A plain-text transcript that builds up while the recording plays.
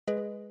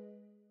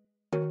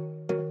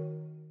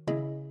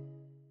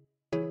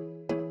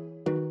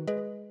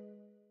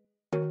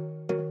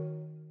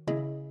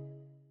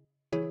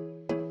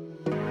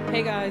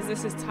Hey guys,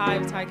 this is Ty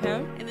of Ty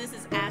Chem. And this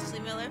is Ashley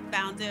Miller,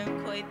 founder of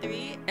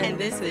Koi3. And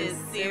this is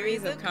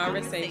Series of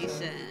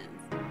Conversations.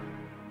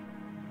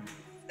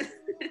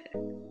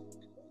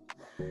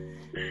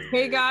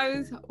 Hey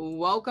guys,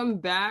 welcome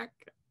back.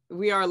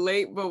 We are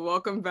late, but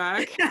welcome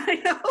back. I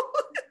know.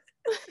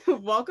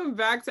 Welcome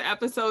back to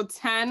episode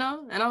 10.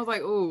 And I was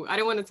like, ooh, I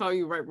didn't want to tell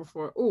you right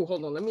before. Ooh,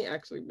 hold on, let me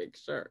actually make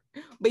sure.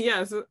 But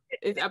yes,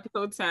 it's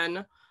episode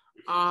 10.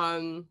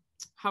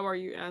 How are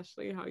you,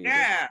 Ashley? How are you?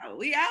 Yeah,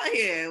 we out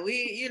here.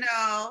 We,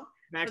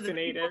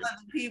 Vaccinated. For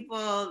the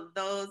people,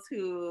 those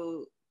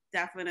who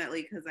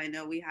definitely, because I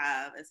know we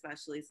have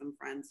especially some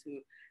friends who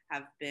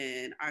have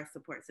been our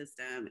support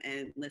system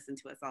and listen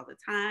to us all the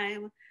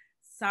time.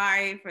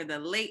 Sorry for the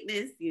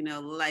lateness,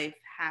 life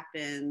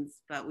happens,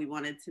 but we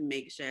wanted to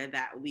make sure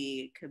that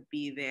we could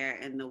be there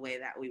in the way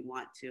that we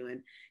want to.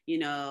 And,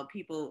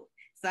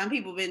 some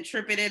people been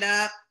tripping it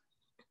up.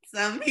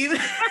 Some people.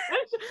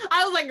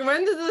 I was like,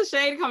 when does the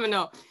shade coming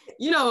up?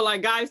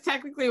 Guys,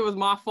 technically it was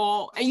my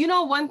fault.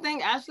 And one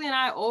thing, Ashley and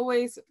I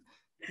always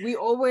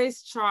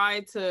try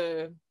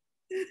to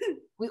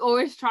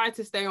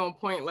stay on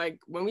point.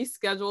 Like when we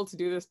scheduled to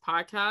do this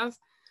podcast,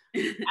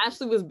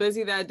 Ashley was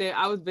busy that day.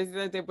 I was busy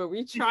that day, but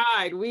we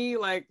tried. We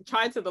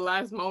tried to the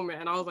last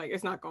moment, and I was like,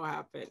 "It's not gonna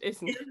happen. It's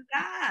not."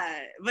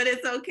 But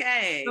it's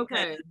okay.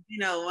 Okay.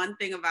 One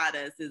thing about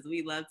us is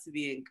we love to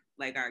be in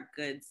our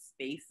good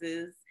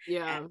spaces.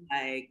 Yeah.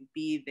 And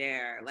be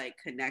there,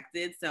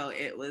 connected. So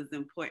it was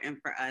important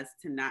for us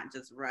to not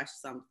just rush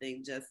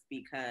something just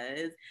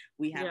because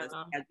we have a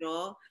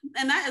schedule.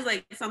 And that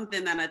is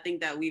something that I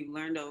think that we've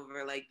learned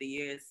over the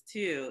years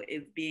too,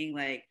 is being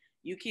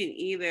you can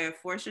either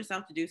force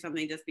yourself to do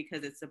something just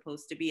because it's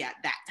supposed to be at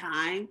that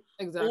time,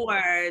 exactly,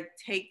 or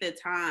take the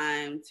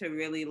time to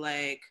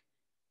really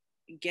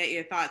get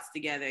your thoughts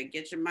together,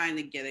 get your mind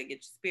together, get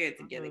your spirit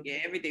together,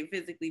 get everything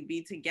physically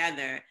be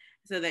together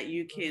so that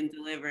you can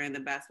deliver in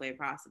the best way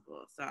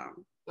possible. So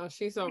no,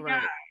 she's so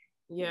right.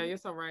 Yeah, you're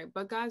so right.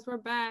 But guys, we're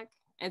back.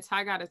 And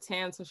Ty got a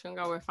tan, so she don't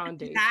gotta wear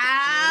foundation.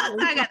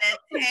 I got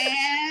a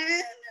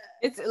tan.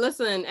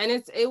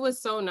 It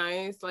was so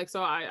nice.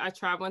 I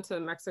traveled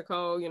to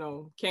Mexico,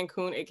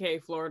 Cancun, aka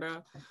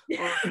Florida,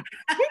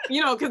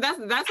 because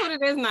that's what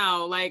it is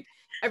now.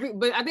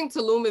 But I think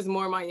Tulum is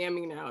more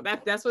Miami now.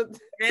 That's what.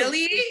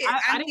 Really?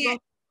 I didn't go.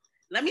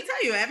 Let me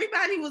tell you,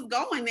 everybody was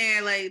going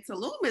there.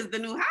 Tulum is the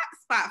new hot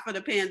spot for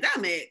the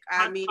pandemic.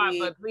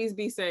 But please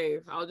be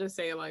safe. I'll just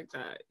say it like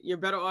that. You're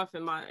better off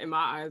in my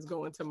eyes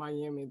going to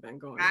Miami than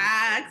going.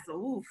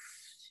 Oof.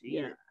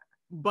 Yeah.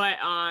 But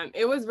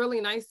it was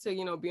really nice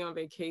to be on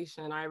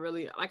vacation. I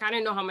really I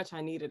didn't know how much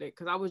I needed it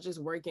because I was just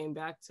working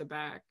back to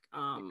back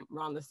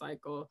around the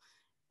cycle,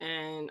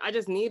 and I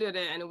just needed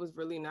it, and it was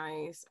really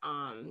nice.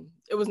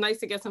 It was nice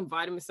to get some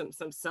vitamins,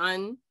 some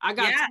sun. I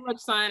got too much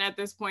sun at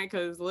this point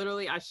because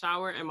literally I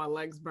shower and my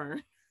legs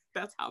burn.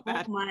 That's how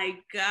bad. Oh my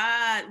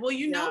God. Well,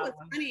 what's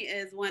funny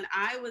is when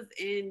I was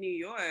in New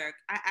York,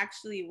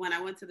 when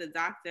I went to the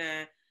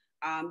doctor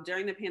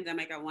during the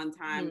pandemic at one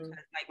time,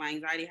 because my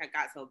anxiety had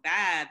got so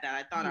bad that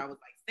I thought I was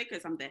sick or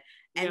something.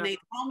 And they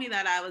told me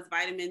that I was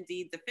vitamin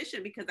D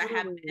deficient because I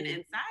had been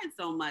inside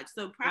so much.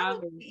 So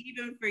probably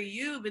even for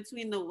you,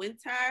 between the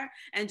winter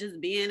and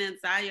just being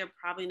inside, you're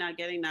probably not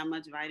getting that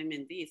much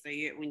vitamin D. So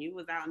when you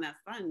was out in that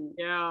sun,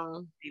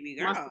 baby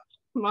girl.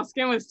 My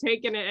skin was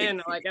taking it in.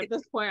 At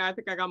this point, I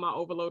think I got my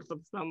overload for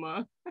the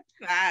summer.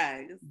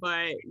 Nice.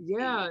 But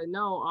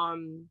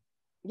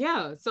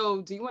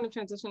so do you want to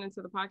transition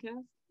into the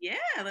podcast? Yeah,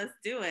 let's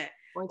do it.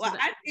 Well,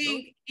 I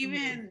think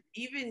even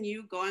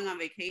you going on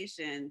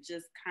vacation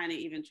just kind of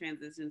even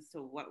transitions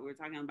to what we were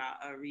talking about,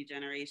 a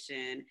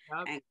regeneration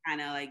and kind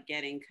of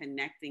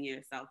connecting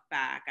yourself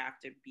back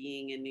after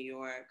being in New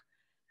York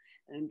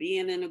and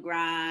being in the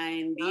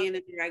grind, being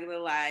in regular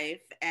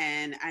life.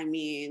 And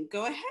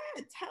go ahead,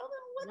 tell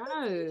them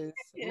what.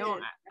 No,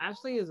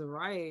 Ashley is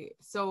right.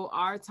 So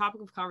our topic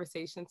of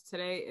conversations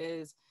today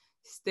is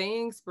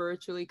staying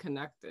spiritually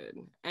connected.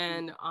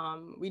 And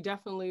we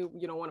definitely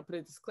want to put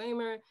a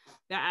disclaimer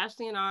that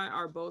Ashley and I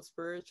are both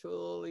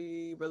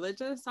spiritually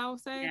religious, I would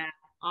say.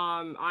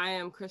 I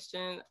am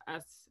Christian,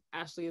 as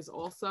Ashley is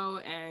also,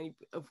 and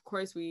of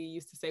course we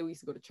used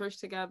to go to church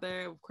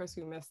together. Of course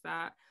we missed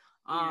that.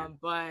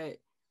 But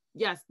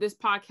yes, this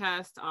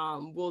podcast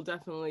will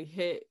definitely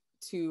hit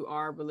to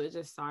our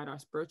religious side, our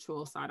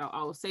spiritual side.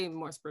 I will say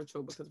more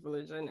spiritual because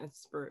religion and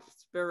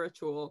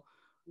spiritual,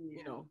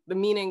 the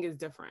meaning is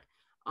different.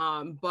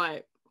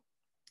 But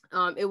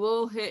it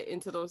will hit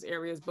into those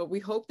areas. But we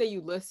hope that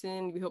you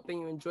listen. We hope that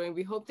you enjoy.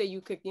 We hope that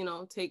you could,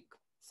 take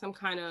some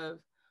kind of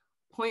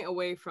point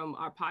away from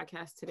our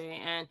podcast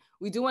today. And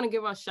we do want to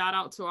give a shout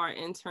out to our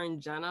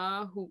intern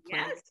Jenna, who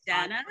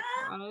Jenna.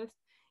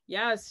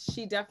 Yes,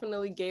 she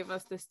definitely gave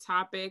us this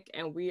topic,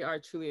 and we are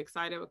truly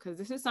excited because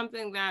this is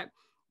something that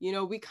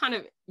we kind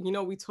of,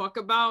 we talk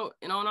about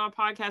and on our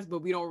podcast,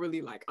 but we don't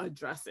really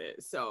address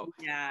it. So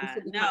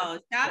shout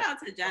out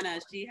to Jenna.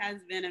 She has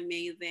been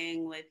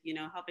amazing with,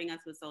 helping us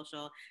with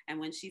social. And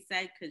when she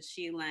said, could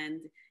she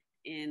lend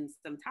in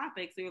some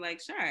topics. We were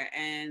like, sure.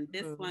 And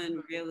this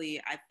one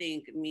really, I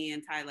think me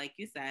and Ty, like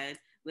you said,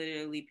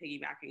 literally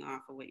piggybacking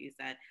off of what you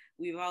said,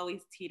 we've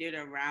always teetered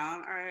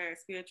around our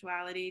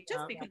spirituality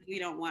just because we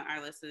don't want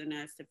our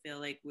listeners to feel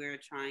like we're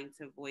trying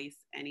to voice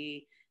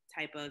any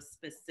type of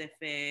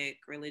specific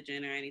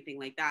religion or anything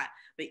like that.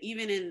 But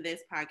even in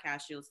this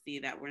podcast, you'll see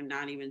that we're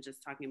not even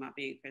just talking about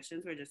being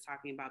Christians. We're just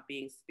talking about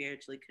being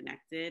spiritually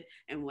connected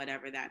and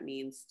whatever that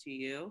means to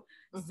you.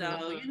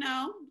 So,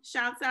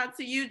 shouts out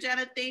to you,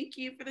 Jenna. Thank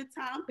you for the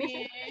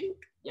topic.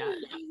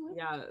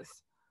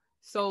 Yes.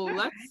 So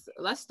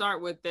let's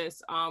start with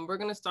this. We're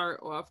gonna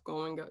start off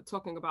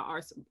talking about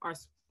our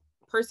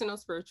personal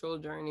spiritual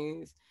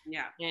journeys.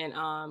 Yeah.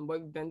 And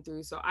what we've been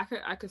through. So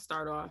I could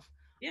start off.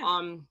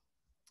 Yeah.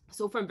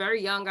 So from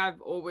very young,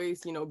 I've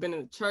always, been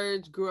in the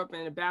church, grew up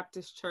in a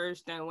Baptist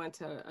church, then went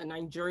to a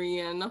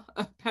Nigerian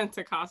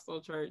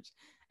Pentecostal church.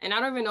 And I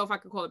don't even know if I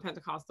could call it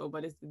Pentecostal,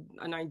 but it's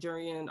a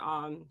Nigerian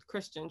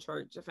Christian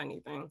church, if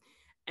anything.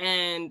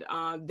 And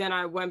then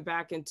I went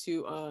back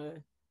into a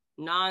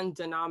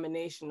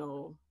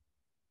non-denominational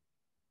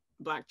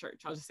Black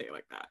church. I'll just say it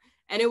like that.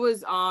 And it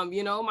was,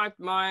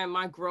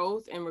 my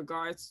growth in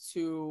regards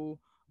to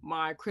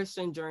my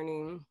Christian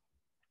journey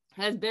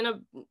has been I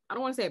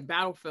don't want to say a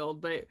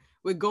battlefield, but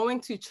with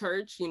going to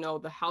church,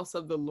 the house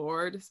of the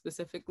Lord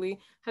specifically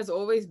has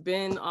always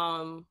been,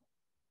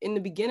 in the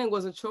beginning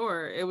was a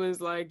chore. It was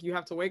like, you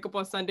have to wake up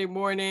on Sunday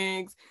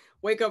mornings,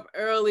 wake up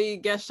early,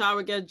 get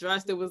showered, get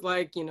dressed. It was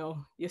like, your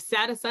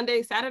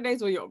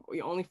Saturdays were your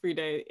only free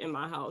day in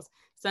my house.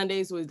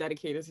 Sundays was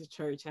dedicated to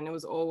church. And it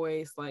was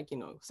always like,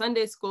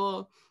 Sunday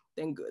school,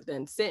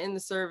 then sit in the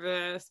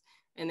service,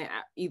 and then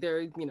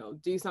either,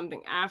 do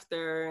something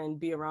after and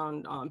be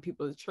around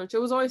people at church. It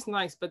was always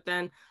nice. But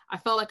then I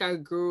felt like I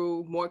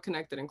grew more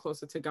connected and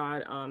closer to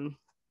God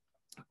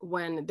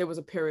when there was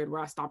a period where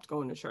I stopped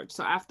going to church.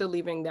 So after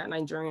leaving that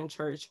Nigerian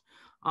church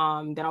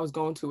that I was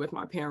going to with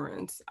my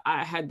parents,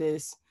 I had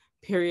this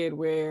period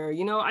where,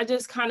 I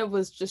just kind of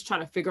was just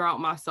trying to figure out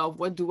myself.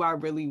 What do I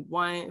really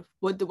want?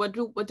 What do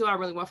I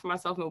really want for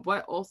myself? And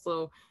what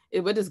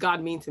does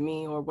God mean to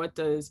me? Or what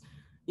does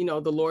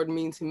the Lord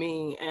mean to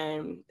me?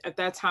 And at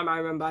that time, I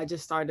remember I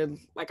just started,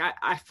 like,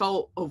 I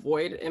felt a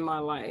void in my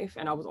life,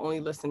 and I was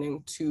only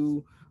listening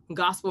to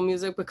gospel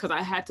music because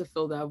I had to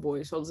fill that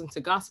void. So I listened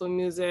to gospel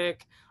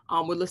music,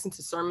 would listen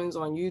to sermons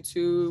on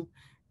YouTube,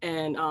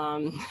 and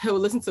I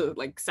would listen to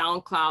like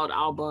SoundCloud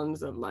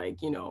albums of like,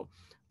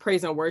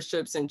 praise and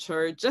worships in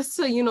church, just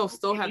to,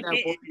 still have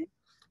that void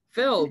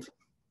filled.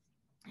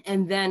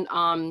 And then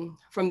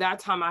from that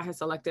time, I had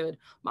selected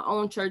my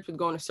own church with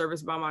going to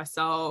service by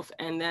myself.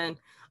 And then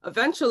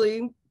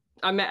eventually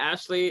I met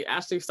Ashley.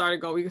 We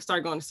started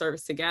going to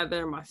service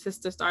together. My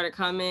sister started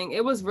coming.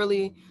 It was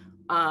really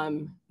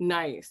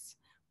nice.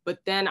 But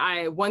then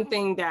one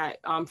thing that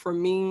for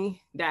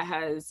me that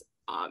has,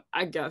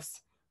 I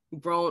guess,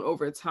 grown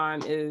over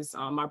time is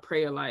my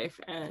prayer life,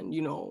 and,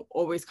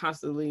 always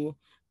constantly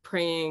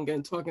praying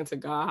and talking to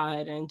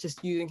God and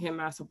just using him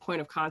as a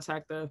point of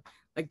contact of,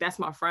 like, that's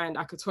my friend.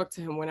 I could talk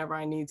to him whenever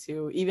I need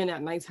to, even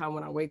at nighttime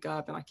when I wake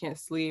up and I can't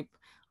sleep.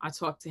 I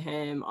talk to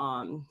him,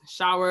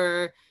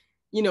 shower,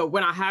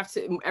 when I have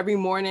to. Every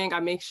morning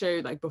I make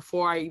sure, like,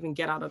 before I even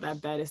get out of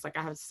that bed, it's like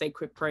I have to say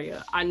quick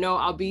prayer. I know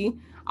I'll be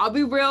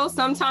real.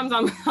 Sometimes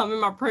I'm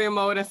in my prayer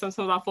mode, and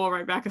sometimes I fall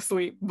right back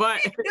asleep. But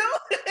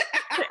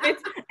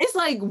it's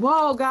like,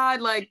 whoa,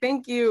 God, like,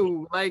 thank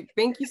you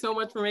so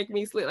much for making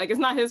me sleep. Like, it's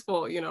not his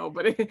fault,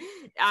 but it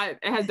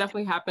has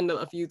definitely happened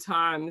a few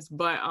times.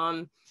 But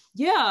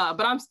yeah,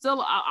 but I'm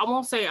still, I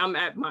won't say I'm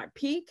at my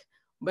peak,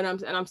 but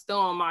I'm still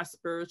on my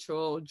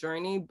spiritual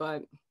journey.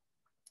 But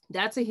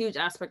that's a huge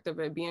aspect of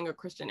it, being a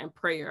Christian, and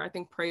prayer. I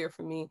think prayer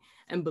for me,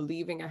 and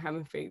believing and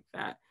having faith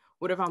that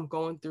whatever I'm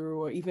going through,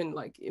 or even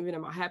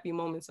in my happy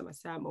moments and my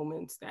sad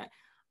moments, that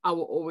I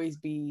will always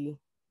be,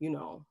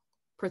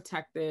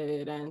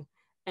 protected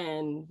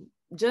and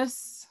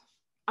just,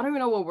 I don't even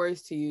know what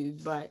words to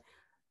use, but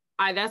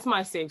that's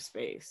my safe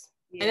space.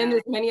 Yeah. And then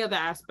there's many other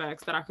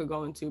aspects that I could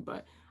go into,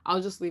 but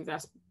I'll just leave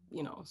that,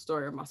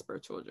 story of my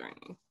spiritual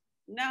journey.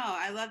 No,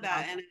 I love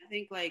that. And I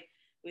think, like,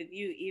 with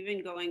you,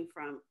 even going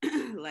from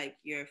like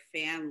your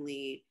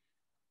family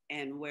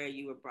and where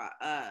you were brought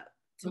up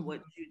to mm-hmm.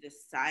 what you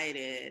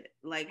decided,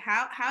 like,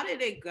 how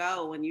did it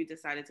go when you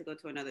decided to go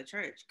to another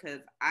church? Because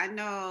I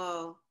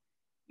know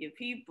your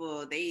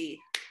people, they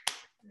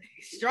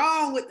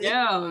strong with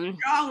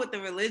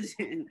the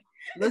religion.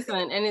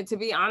 Listen, and to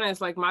be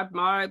honest, like,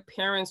 my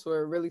parents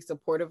were really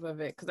supportive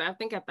of it, because I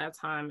think at that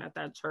time at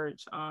that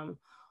church,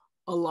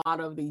 a lot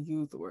of the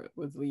youth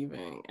was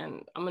leaving,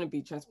 and I'm gonna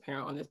be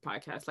transparent on this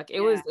podcast. Like,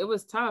 it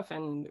was tough,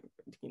 and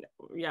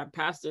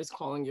pastors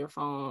calling your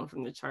phone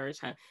from the church,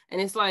 and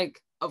it's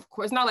like, of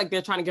course, not like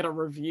they're trying to get a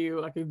review,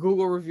 like a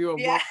Google review of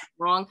what's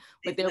wrong,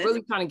 but they're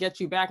really trying to get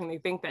you back, and they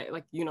think that,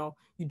 like, you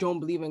don't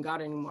believe in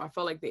God anymore. I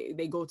felt like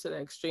they go to the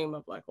extreme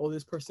of, like, oh,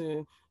 this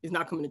person is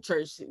not coming to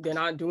church, they're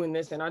not doing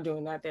this, they're not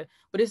doing that.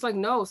 But it's like,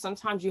 no,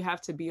 sometimes you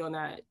have to be on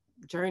that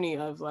journey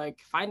of, like,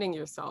 finding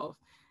yourself.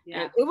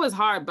 And it was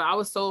hard, but I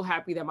was so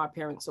happy that my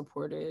parents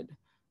supported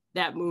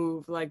that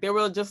move. Like they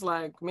were just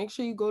like, make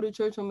sure you go to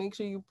church and make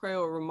sure you pray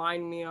or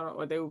remind me,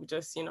 or they would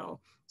just, you know,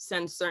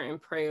 send certain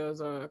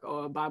prayers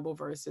or Bible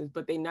verses,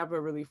 but they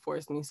never really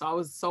forced me. So I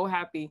was so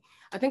happy.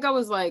 I think I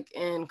was like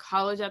in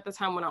college at the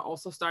time when I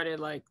also started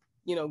like,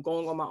 you know,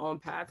 going on my own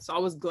path. So I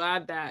was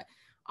glad that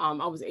I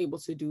was able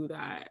to do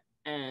that.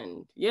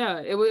 And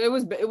yeah, it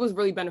was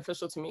really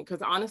beneficial to me,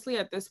 because honestly,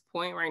 at this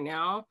point right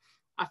now,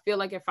 I feel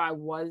like if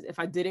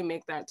I didn't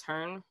make that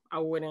turn, I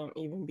wouldn't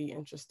even be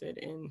interested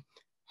in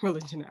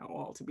religion at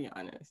all, to be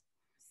honest.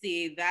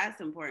 See,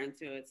 that's important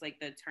too. It's like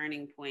the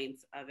turning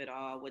points of it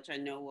all, which I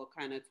know we'll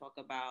kind of talk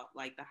about,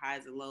 like the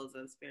highs and lows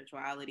of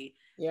spirituality.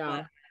 Yeah.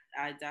 But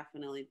I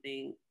definitely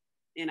think,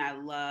 and I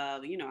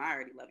love, you know, I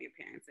already love your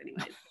parents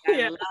anyways.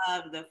 Yeah. I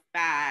love the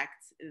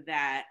fact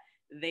that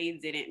they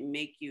didn't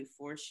make you,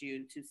 force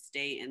you to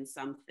stay in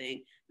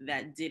something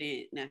that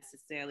didn't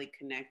necessarily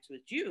connect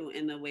with you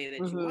in the way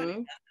that you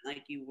wanted.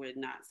 Like you were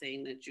not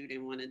saying that you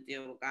didn't want to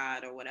deal with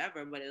God or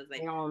whatever, but it was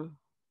like,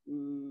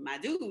 my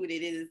dude,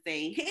 it isn't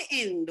saying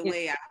hitting the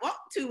way I want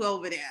to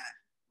over there.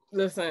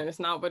 Listen, it's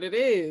not what it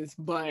is,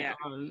 but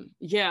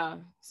yeah.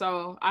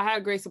 So I had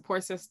a great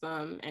support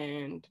system,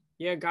 and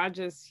yeah, God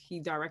he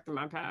directed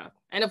my path.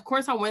 And of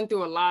course I went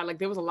through a lot. Like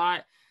there was a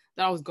lot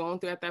that I was going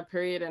through at that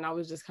period, and I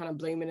was just kind of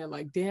blaming it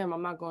like, damn,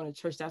 I'm not going to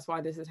church, that's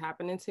why this is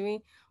happening to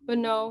me. But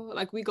no,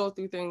 like we go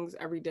through things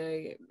every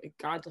day.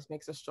 God just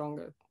makes us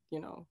stronger,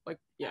 you know, like,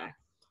 yeah.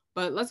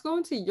 But let's go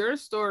into your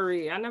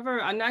story. I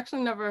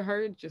actually never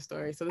heard your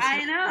story. So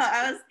I know.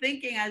 I was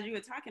thinking as you were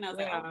talking, I was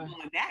like, oh, I'm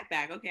going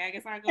back. Okay, I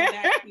guess I'll go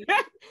back.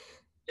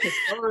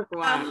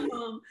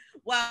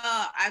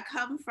 Well, I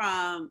come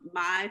from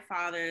my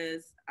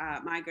father's,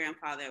 my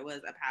grandfather was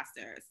a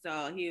pastor.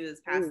 So he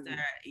was pastor,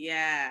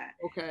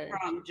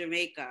 from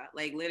Jamaica.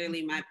 Like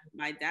literally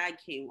my dad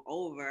came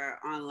over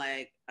on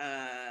like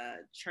a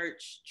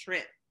church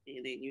trip.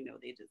 And then, you know,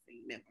 they just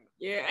ain't never.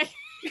 Yeah.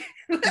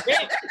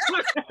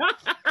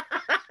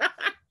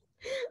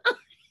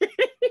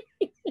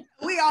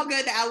 We all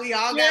good now. We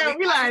all good. Yeah,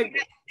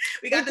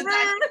 we got the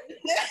time.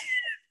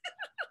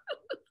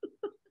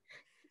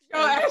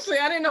 Oh, actually,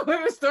 I didn't know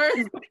where the story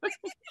was going.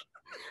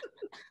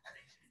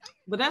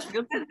 But that's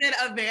good.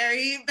 A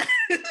very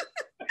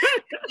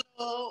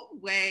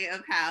way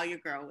of how your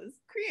girl was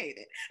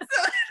created.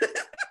 So.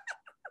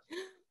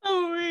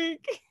 Oh,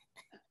 week.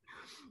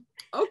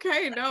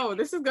 Okay, no,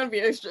 this is gonna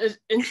be an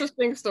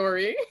interesting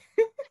story.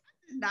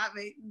 Not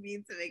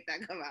mean to make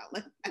that come out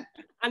like that.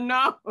 I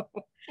know.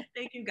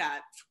 Thank you,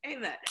 God.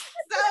 Amen.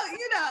 So,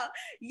 you know,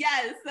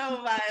 yes.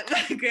 So my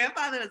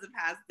grandfather was a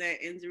pastor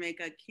in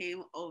Jamaica,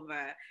 came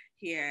over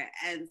here,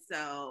 and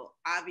so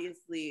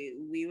obviously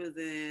we was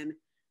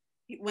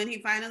when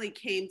he finally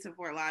came to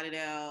Fort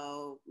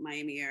Lauderdale,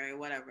 Miami area,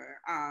 whatever.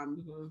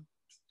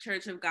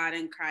 Church of God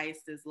in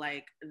Christ is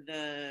like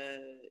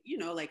the, you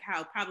know, like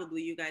how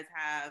probably you guys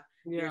have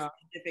your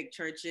specific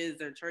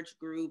churches or church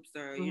groups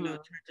or, you know,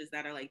 churches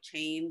that are like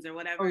chains or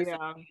whatever. Oh, yeah.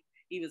 So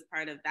he was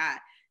part of that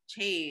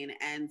chain.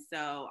 And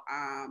so,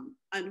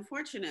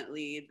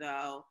 unfortunately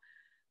though,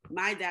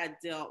 my dad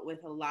dealt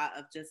with a lot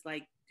of just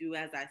like, do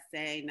as I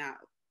say, not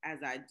as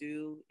I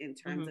do in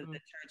terms of the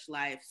church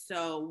life.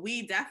 So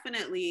we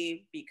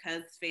definitely,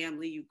 because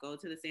family, you go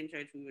to the same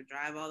church, we would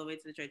drive all the way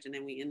to the church, and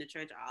then we in the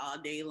church all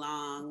day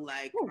long,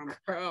 like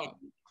from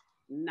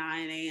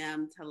 9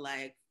 a.m. to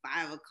like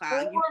 5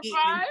 o'clock. You eating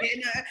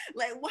dinner.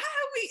 Like, why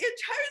are we in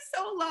church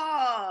so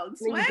long?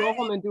 Then you go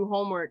home and do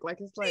homework.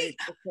 Like, it's like,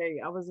 okay,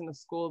 I was in a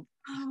school.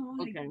 Oh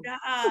my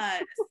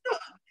God. So,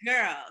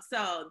 girl,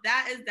 so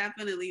that is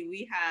definitely,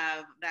 we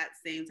have that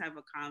same type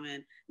of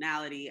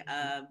commonality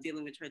of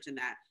dealing with church and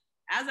that.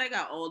 As I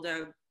got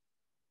older,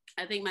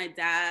 I think my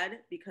dad,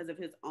 because of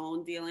his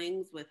own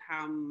dealings with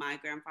how my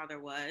grandfather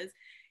was,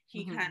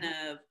 he kind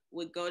of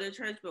would go to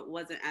church, but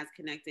wasn't as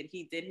connected.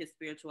 He did his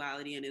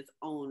spirituality in his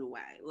own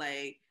way.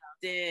 Like,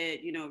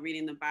 you know,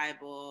 reading the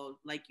Bible,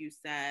 like you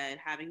said,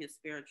 having his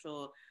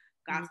spiritual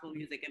gospel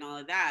music and all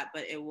of that,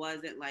 but it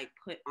wasn't like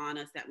put on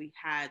us that we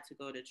had to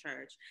go to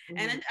church.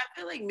 And I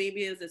feel like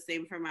maybe it was the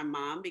same for my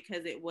mom,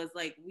 because it was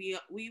like we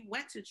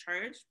went to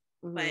church,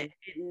 but it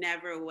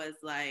never was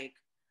like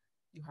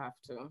you have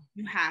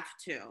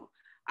to.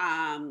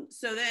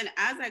 So then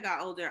as I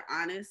got older,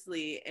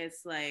 honestly,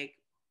 it's like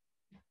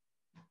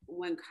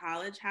when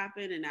college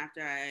happened and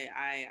after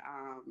I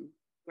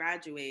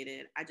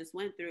graduated, I just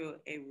went through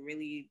a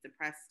really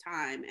depressed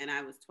time. And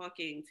I was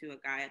talking to a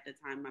guy at the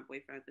time, my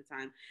boyfriend at the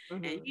time,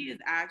 and he is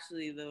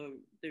actually the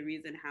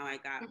reason how I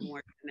got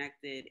more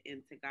connected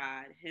into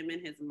God. Him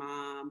and his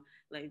mom,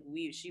 like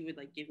she would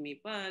like give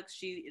me books.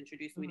 She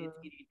introduced me to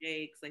T.D.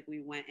 Jakes. Like we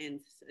went in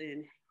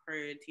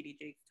heard TD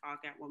Jakes talk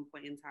at one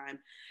point in time.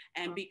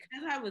 And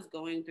because I was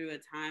going through a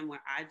time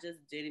where I just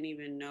didn't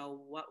even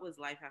know what was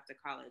life after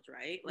college,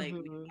 right? Like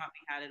we thought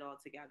we had it all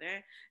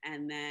together.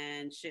 And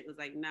then shit was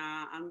like,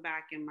 nah, I'm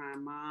back in my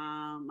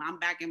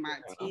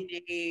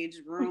teenage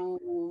room.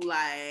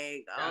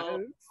 Like, oh,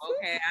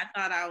 okay, I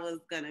thought I was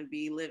gonna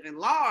be living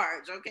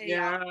large. Okay,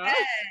 y'all,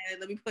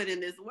 let me put in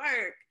this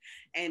work.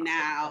 And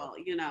now,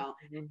 you know,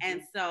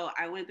 and so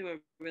I went through a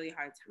really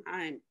hard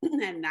time.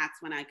 And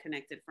that's when I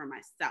connected for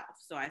myself.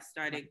 So I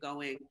started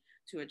going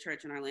to a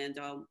church in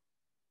Orlando,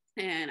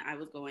 and I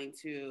was going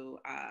to,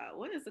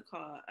 what is it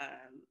called?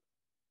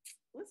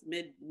 What's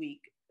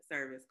midweek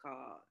service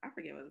called? I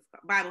forget what it's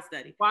called. Bible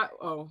study. I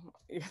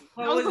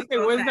was gonna say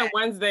Wednesday,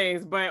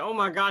 Wednesdays, but oh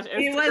my gosh,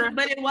 it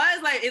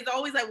was like, it's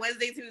always like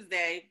Wednesday,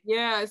 Tuesday.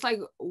 Yeah, it's like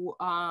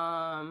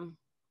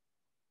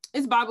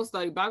it's Bible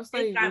study. Bible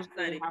study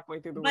is halfway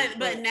through the week.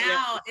 But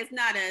now it's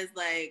not as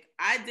like,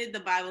 I did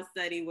the Bible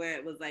study where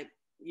it was like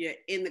you're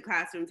in the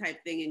classroom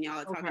type thing and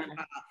y'all are talking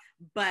about,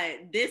 but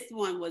this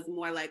one was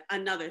more like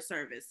another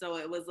service. So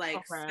it was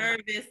like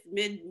service,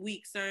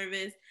 midweek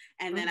service,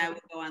 and then I would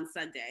go on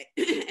Sunday.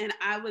 And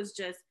I was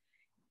just,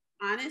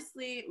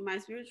 honestly, my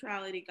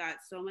spirituality got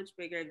so much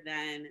bigger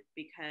then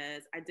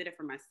because I did it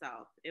for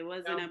myself. It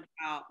wasn't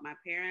about my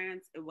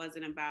parents. It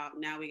wasn't about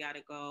now we got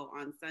to go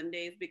on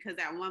Sundays, because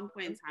at one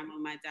point in time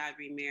when my dad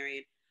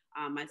remarried,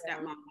 my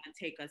stepmom would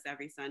take us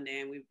every Sunday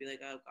and we'd be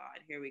like, oh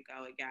God, here we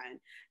go again.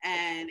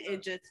 And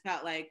it just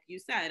felt like, you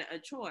said, a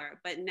chore.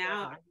 But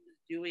now I'm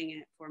doing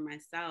it for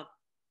myself.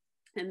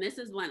 And this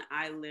is when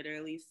I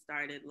literally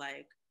started,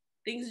 like,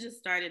 things just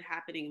started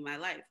happening in my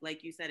life.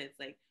 Like you said, it's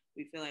like,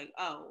 we feel like,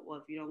 oh, well,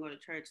 if you don't go to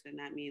church, then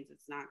that means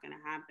it's not going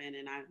to happen.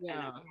 And I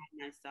found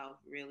myself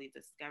really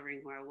discovering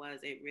who I was.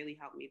 It really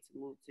helped me to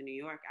move to New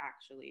York,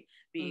 actually,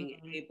 being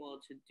able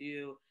to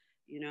do,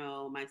 you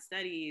know, my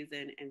studies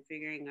and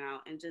figuring out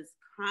and just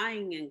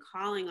crying and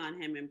calling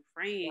on him and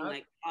praying,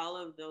 like all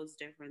of those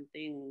different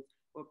things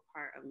were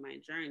part of my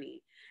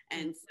journey.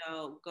 And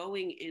so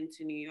going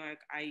into New York,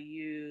 I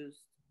used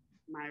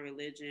my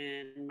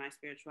religion, my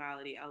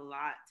spirituality a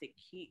lot to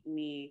keep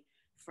me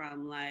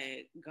from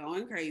like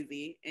going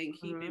crazy and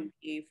keeping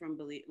me from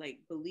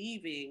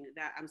believing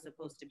that I'm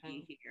supposed to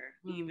be here,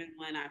 even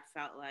when I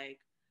felt like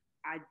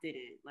I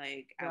didn't.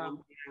 Like at one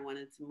point I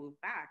wanted to move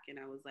back, and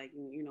I was like,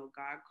 you know,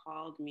 God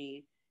called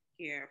me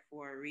here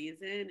for a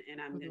reason, and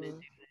I'm gonna do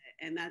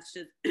it. And that's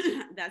just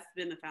that's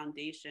been the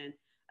foundation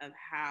of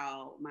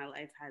how my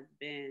life has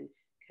been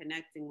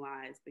connecting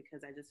wise,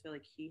 because I just feel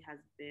like He has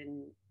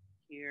been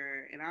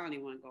here, and I don't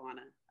even want to go on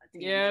a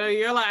tangent. Yeah,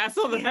 you're like, I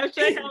saw the head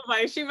shake. I was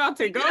like, she about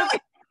to go.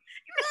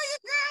 You know,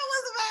 your girl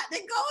was about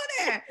to go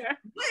there.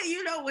 But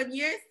you know, when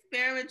you're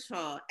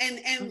spiritual, and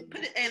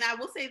I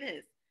will say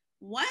this,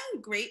 one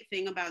great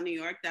thing about New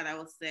York that I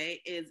will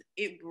say is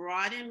it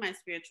broadened my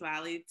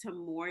spirituality to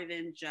more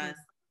than just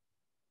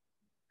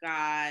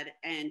God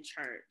and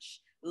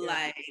church.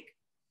 Like,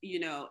 you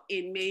know,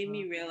 it made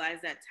me realize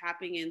that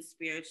tapping in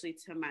spiritually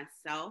to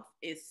myself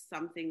is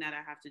something that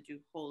I have to do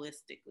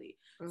holistically.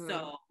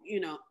 So, you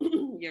know,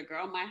 your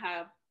girl might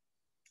have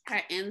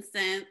her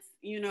incense,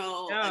 you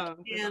know, a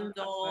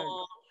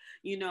candle.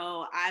 You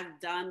know, I've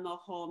done the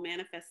whole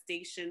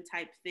manifestation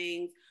type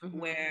things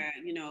where,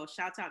 you know,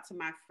 shout out to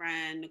my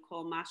friend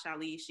Nicole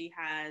Mashali. She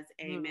has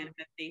a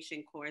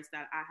manifestation course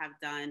that I have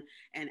done.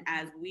 And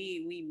as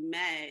we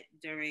met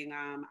during,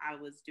 I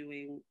was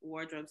doing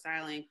wardrobe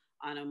styling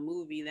on a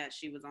movie that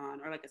she was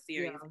on, or like a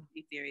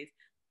series,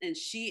 and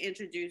she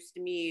introduced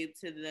me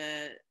to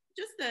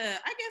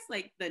I guess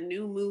like the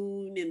new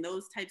moon and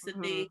those types of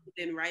things,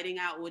 and writing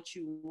out what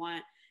you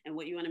want and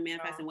what you want to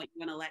manifest and what you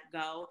want to let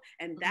go.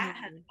 And that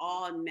has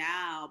all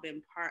now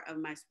been part of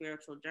my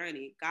spiritual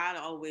journey. God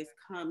always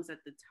comes at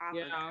the top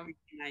of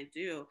everything I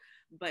do.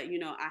 But, you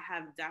know, I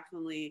have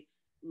definitely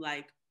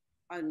like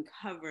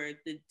uncovered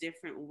the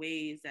different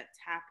ways that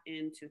tap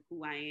into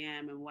who I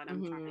am and what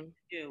I'm trying to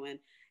do.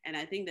 And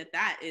I think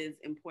that is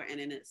important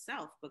in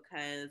itself,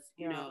 because,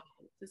 you know,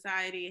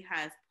 society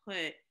has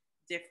put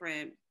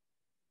different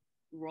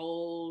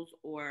roles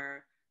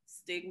or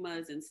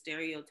stigmas and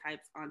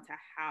stereotypes onto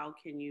how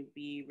can you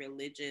be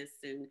religious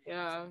and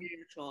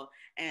spiritual,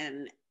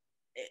 and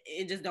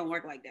it just don't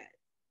work like that.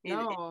 It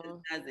just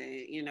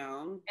doesn't, you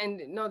know. And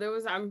no, there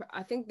was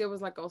I think there was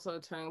like also a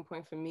turning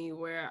point for me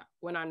where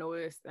when I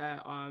noticed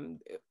that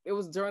it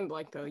was during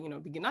like the, you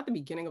know, not the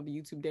beginning of the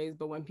YouTube days,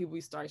 but when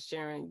people start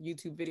sharing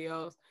YouTube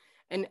videos.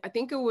 And I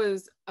think it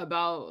was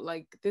about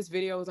like, this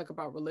video was like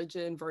about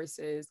religion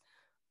versus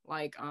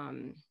like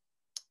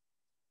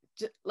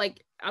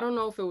like, I don't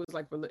know if it was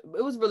like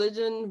it was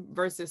religion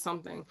versus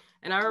something.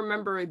 And I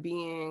remember it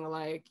being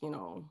like, you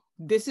know,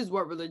 this is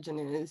what religion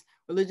is.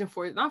 Religion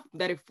not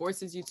that it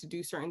forces you to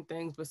do certain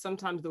things, but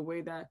sometimes the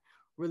way that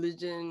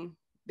religion,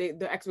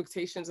 the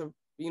expectations of,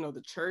 you know,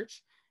 the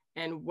church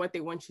and what they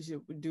want you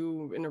to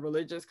do in a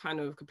religious kind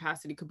of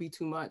capacity could be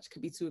too much,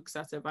 could be too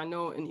excessive. I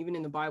know, and even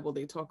in the Bible,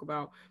 they talk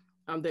about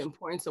the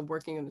importance of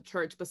working in the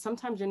church, but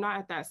sometimes you're not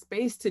at that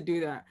space to do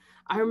that.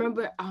 I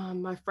remember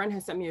my friend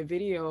had sent me a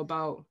video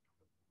about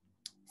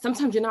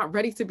sometimes you're not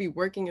ready to be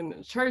working in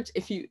the church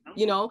if you,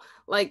 you know,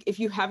 like if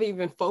you haven't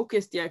even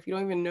focused yet, if you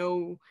don't even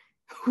know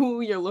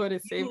who your Lord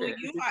and Savior is.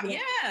 You are,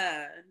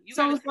 yeah.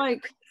 So it's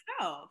like,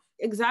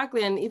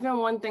 exactly. And even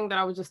one thing that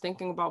I was just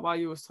thinking about while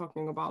you was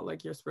talking about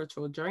like your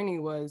spiritual journey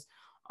was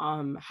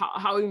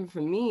how even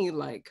for me,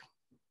 like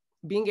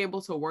being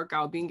able to work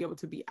out, being able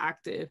to be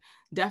active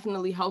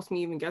definitely helps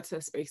me even get to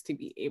a space to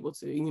be able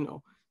to, you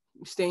know,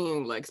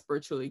 staying like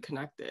spiritually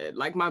connected.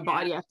 Like my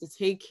body, I have to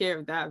take care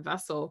of that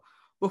vessel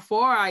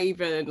before I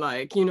even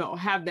like, you know,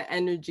 have the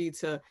energy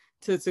to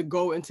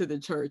go into the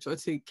church or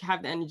to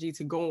have the energy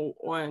to go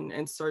on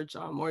and search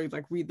or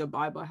like read the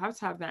Bible. I have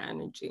to have that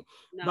energy.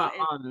 No, but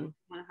it's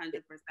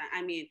 100%.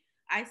 I mean,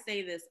 I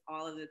say this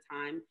all of the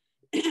time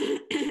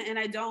and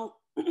I don't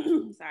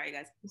sorry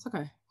guys. It's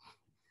okay.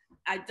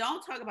 I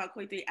don't talk about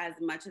Koi 3 as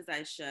much as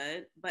I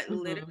should, but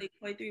literally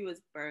Koi 3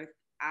 was birthed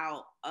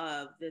out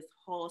of this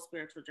whole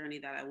spiritual journey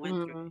that I went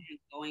through, and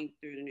going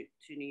through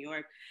to New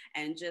York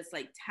and just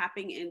like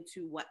tapping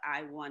into what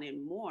I wanted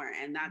more.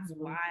 And that's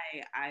why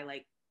I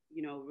like,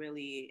 you know,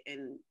 really,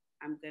 and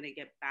I'm going to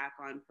get back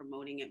on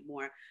promoting it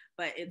more,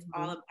 but it's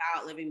all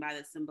about living by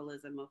the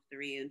symbolism of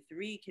 3, and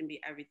 3 can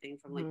be everything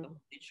from like the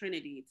Holy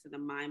Trinity to the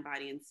mind,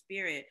 body, and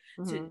spirit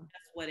to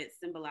just what it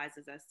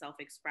symbolizes as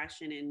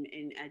self-expression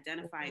and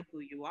identifying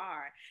who you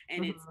are.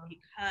 And it's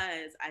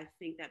because I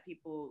think that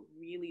people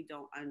really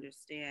don't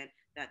understand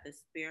that the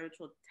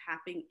spiritual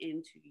tapping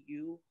into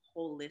you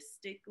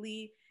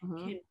holistically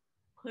can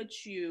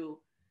put you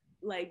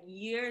like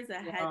years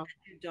ahead that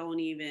you don't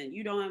even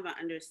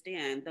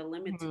understand the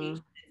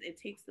limitations. It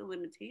takes the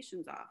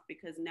limitations off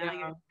because now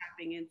you're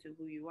tapping into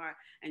who you are,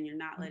 and you're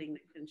not letting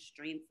the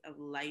constraints of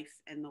life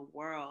and the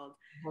world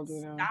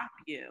stop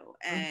you.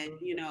 And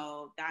you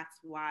know, that's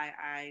why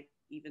I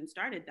even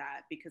started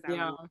that, because I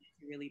wanted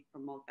to really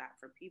promote that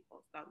for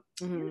people.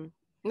 So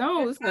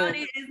no,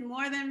 it is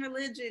more than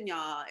religion,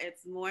 y'all.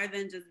 It's more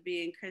than just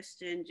being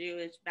Christian,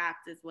 Jewish,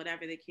 Baptist,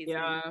 whatever the case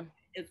may be.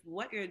 It's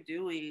what you're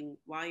doing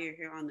while you're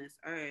here on this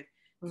earth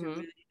to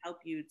really help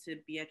you to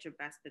be at your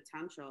best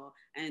potential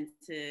and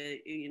to,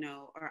 you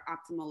know, or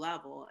optimal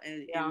level,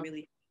 and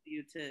really help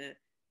you to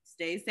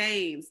stay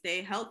sane,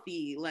 stay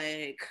healthy,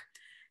 like,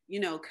 you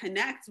know,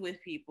 connect with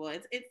people.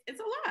 It's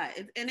a lot.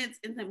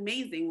 It's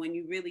amazing when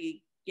you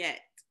really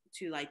get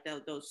to like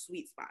those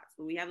sweet spots.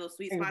 When we have those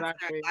sweet spots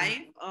in our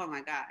life, oh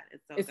my God,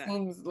 it's so good. It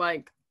seems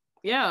like,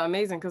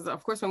 amazing. Because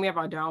of course, when we have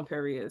our down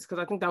periods, because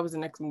I think that was the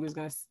next one we was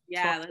gonna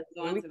let's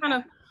go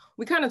on.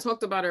 We kind of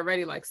talked about it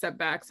already, like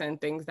setbacks and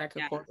things that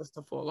could cause us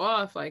to fall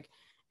off, like,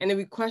 and then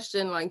we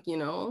question, like, you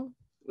know,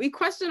 we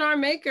question our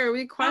maker.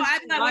 We question.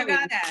 I've never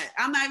got that.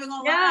 I'm not even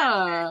gonna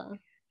lie.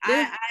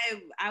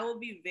 I will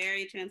be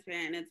very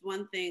transparent. It's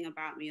one thing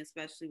about me,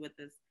 especially with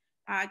this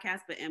podcast,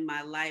 but in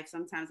my life,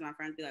 sometimes my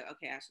friends be like,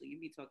 okay, Ashley, you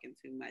be talking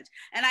too much.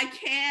 And I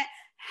can't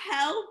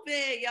help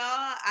it,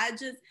 y'all. I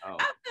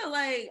feel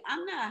like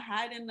I'm not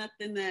hiding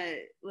nothing that,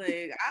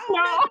 like, I don't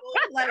know.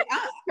 Like,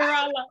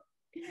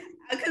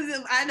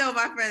 because I know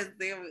my friends,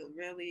 they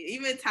really,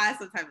 even Ty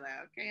sometimes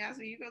like, okay,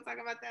 Ashley, you gonna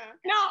talk about that?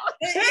 No.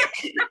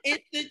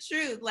 It's the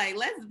truth. Like,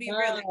 let's be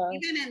real. Like,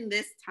 even in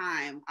this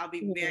time, I'll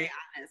be very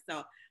honest.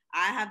 So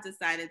I have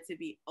decided to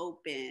be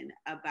open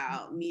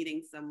about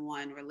meeting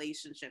someone,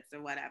 relationships,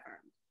 or whatever.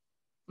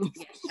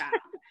 Yes, child.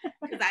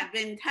 Because I've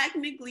been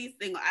technically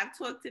single. I've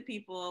talked to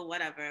people,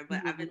 whatever,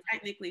 but I've been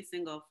technically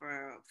single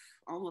for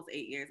almost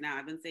 8 years now.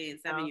 I've been saying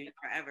 7 years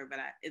forever, but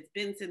it's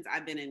been since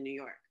I've been in New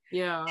York.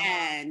 Yeah.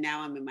 And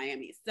now I'm in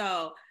Miami.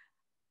 So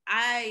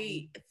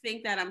I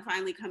think that I'm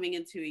finally coming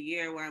into a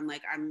year where I'm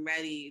like, I'm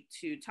ready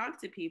to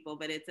talk to people,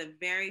 but it's a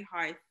very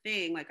hard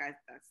thing. Like I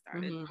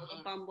started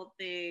the Bumble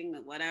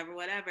thing, whatever.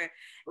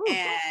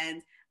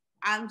 And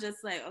I'm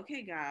just like,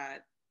 okay, God,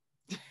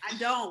 I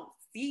don't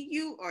see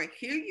you or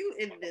hear you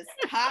in this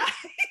time.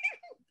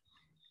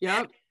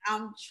 Yep.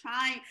 I'm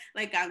trying.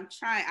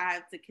 I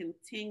have to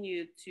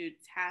continue to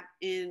tap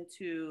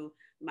into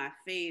my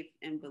faith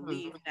and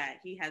believe that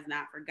he has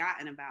not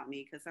forgotten about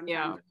me, because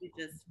sometimes you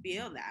just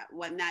feel that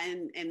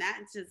and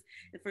that's just,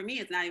 for me,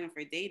 it's not even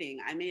for dating.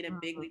 I made a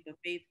big leap of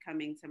faith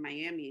coming to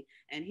Miami,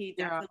 and he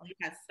definitely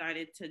has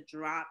started to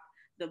drop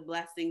the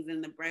blessings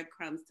and the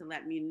breadcrumbs to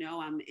let me know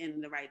I'm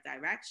in the right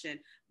direction.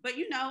 But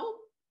you know,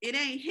 it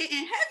ain't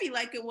hitting heavy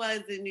like it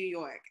was in New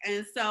York.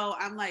 And so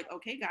I'm like,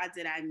 okay, God,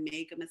 did I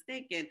make a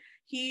mistake? And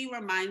he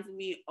reminds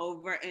me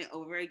over and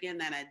over again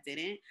that I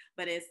didn't.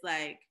 But it's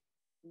like,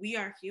 we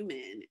are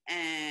human.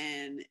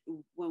 And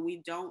when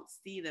we don't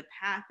see the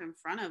path in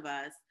front of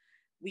us,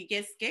 we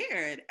get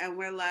scared. And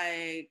we're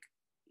like,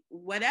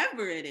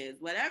 whatever it is,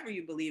 whatever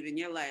you believe in,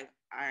 you're like,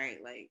 all right,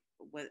 like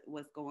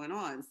what's going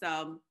on?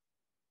 So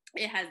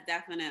it has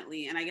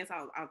definitely, and I guess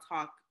I'll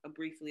talk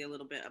briefly a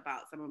little bit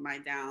about some of my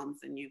downs,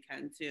 and you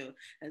can too.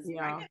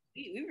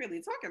 We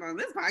really talking on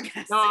this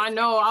podcast. No, I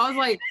know. I was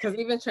like, because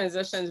even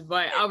transitions,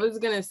 but I was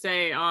gonna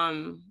say,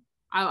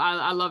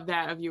 I love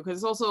that of you, because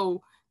it's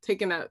also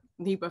taking that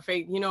leap of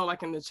faith, you know,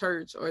 like in the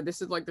church, or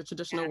this is like the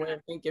traditional way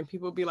of thinking.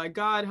 People be like,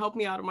 God, help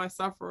me out of my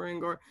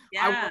suffering, or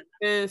I want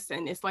this,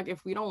 and it's like,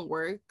 if we don't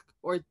work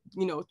or,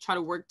 you know, try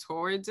to work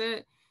towards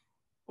it,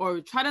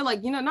 or try to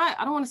like, you know, not,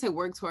 I don't want to say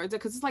work towards it,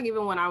 because it's like,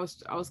 even when I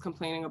was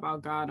complaining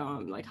about God,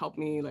 like help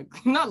me like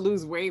not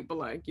lose weight, but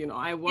like, you know,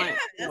 I want,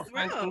 you know,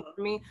 find things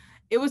for me.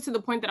 It was to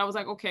the point that I was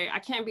like, okay, I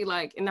can't be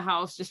like in the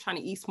house just trying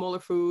to eat smaller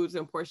foods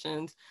and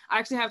portions. I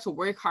actually have to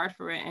work hard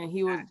for it, and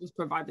he will just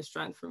provide the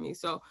strength for me.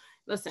 So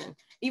listen,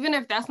 even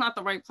if that's not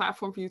the right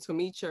platform for you to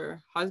meet your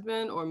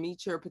husband or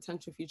meet your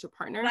potential future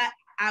partner, but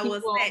I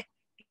will say,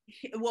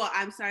 well,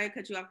 I'm sorry to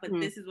cut you off, but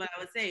this is what I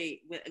would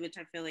say, which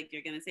I feel like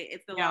you're going to say.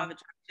 It's the law of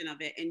attraction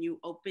of it, and you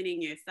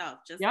opening yourself.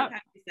 Just like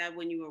you said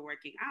when you were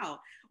working out,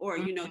 or,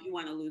 you know, you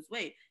want to lose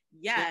weight.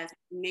 Yes,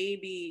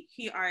 maybe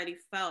he already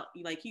felt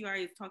like he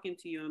already is talking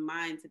to you in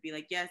mind to be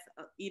like, yes,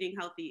 eating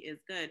healthy is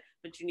good,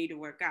 but you need to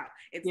work out.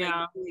 It's like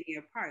doing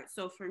your part.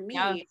 So for me,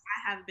 I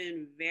have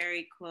been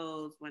very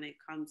close when it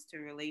comes to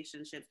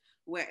relationships,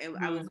 where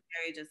I was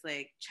very just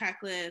like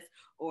checklist,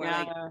 or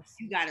like,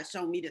 you got to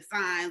show me the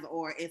signs,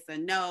 or it's a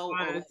no,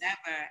 or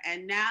whatever.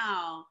 And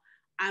now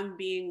I'm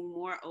being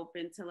more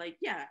open to like,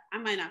 yeah, I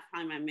might not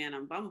find my man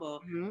on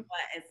Bumble,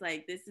 but it's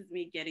like, this is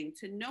me getting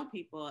to know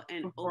people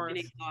and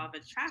opening law of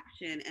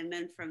attraction. And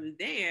then from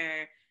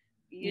there,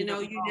 you know,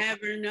 you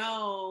never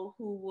know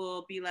who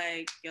will be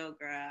like, yo,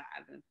 girl,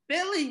 I've been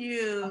feeling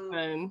you,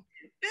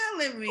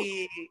 feeling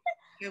me.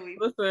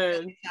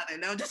 Listen,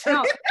 no,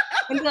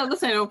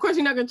 listen, of course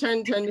you're not gonna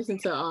turn this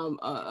into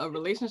a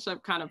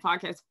relationship kind of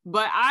podcast,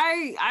 but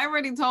I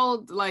already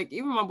told, like,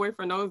 even my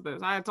boyfriend knows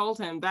this. I told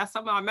him that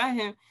summer I met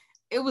him,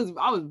 I was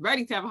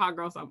ready to have a hot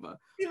girl summer,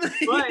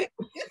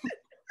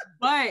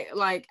 but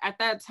like at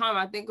that time,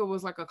 I think it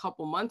was like a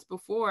couple months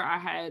before, I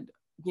had,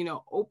 you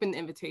know, open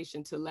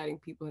invitation to letting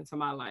people into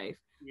my life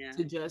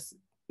to just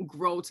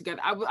grow together.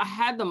 I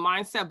had the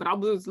mindset, but I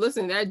was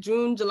listening. That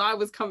June, July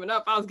was coming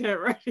up. I was getting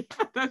ready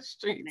for the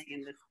streets.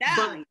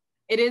 But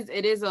it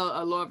is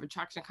a law of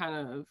attraction kind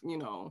of, you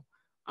know,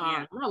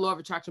 not a law of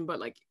attraction, but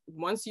like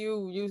once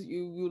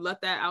you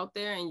let that out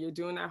there and you're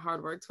doing that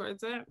hard work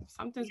towards it,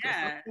 something's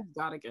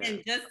gotta get.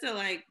 And just to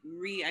like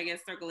I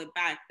guess circle it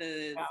back,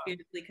 the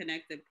spiritually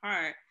connected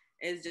part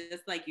is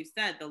just like you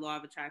said, the law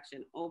of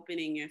attraction,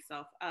 opening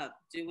yourself up,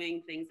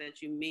 doing things that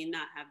you may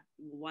not have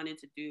wanted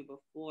to do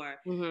before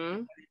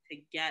to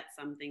get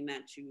something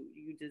that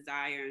you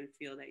desire and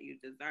feel that you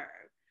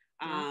deserve.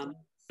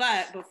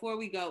 But before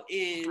we go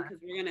in, because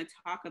we're going to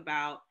talk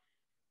about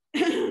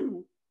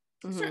certain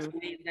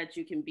ways that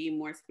you can be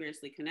more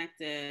spiritually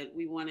connected,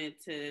 we wanted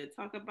to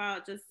talk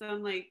about just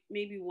some, like,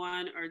 maybe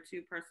one or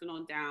two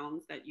personal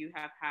downs that you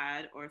have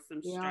had, or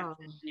some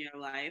stretches in your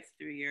life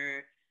through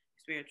your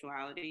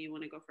spirituality. You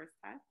want to go first,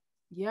 Ty?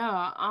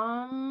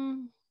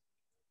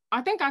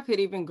 I think I could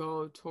even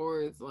go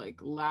towards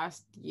like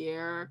last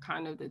year,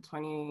 kind of the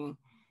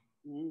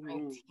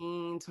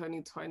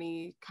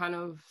 2020 kind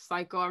of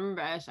cycle. I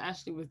remember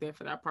Ashley was there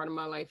for that part of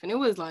my life, and it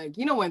was like,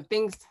 you know, when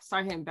things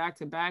start hitting back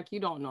to back,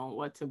 you don't know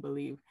what to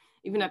believe.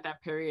 Even at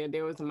that period,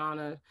 there was the amount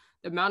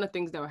of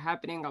things that were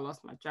happening. I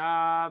lost my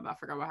job. I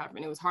forgot what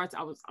happened. It was hard.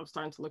 I was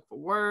starting to look for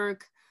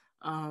work.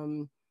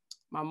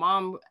 My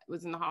mom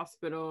was in the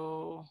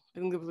hospital. I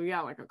think it was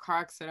like a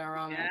car accident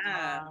around that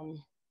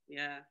time.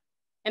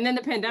 And then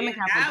the pandemic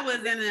happened. I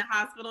was in the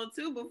hospital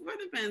too before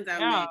the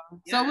pandemic.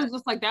 So it was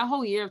just like that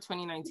whole year of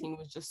 2019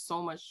 was just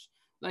so much,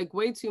 like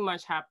way too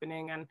much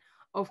happening. And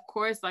of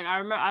course, like I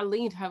remember I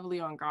leaned heavily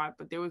on God,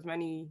 but there was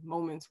many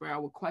moments where I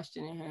would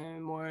question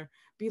him or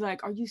be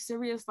like, are you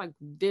serious? Like,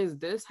 there's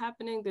this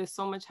happening, there's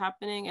so much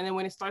happening. And then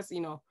when it starts,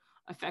 you know,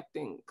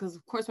 affecting, because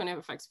of course when it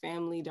affects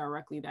family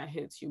directly, that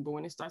hits you, but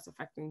when it starts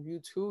affecting you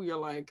too, you're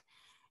like,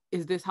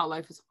 is this how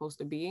life is supposed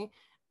to be?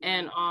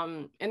 And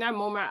in that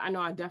moment, I know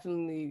I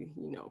definitely,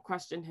 you know,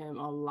 questioned him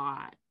a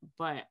lot,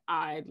 but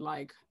I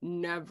like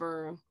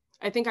never,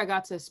 I think I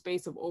got to a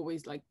space of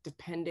always like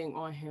depending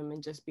on him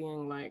and just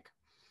being like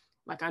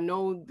I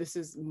know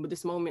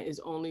this moment is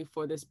only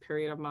for this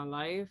period of my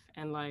life.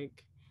 And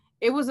like,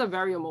 it was a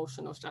very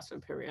emotional,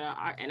 stressful period.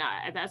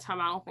 At that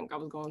time, I don't think I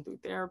was going through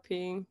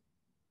therapy.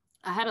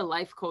 I had a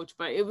life coach,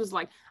 but it was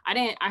like,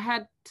 I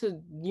had to,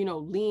 you know,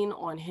 lean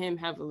on him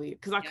heavily,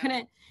 because I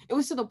couldn't, it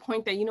was to the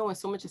point that, you know, when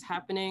so much is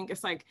happening,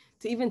 it's like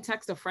to even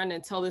text a friend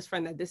and tell this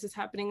friend that this is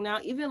happening now,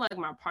 even like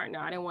my partner,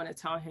 I didn't want to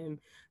tell him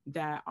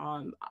that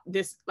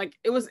this, like,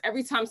 it was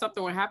every time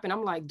something would happen,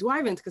 I'm like, do I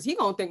even, because he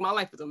gonna think my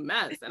life is a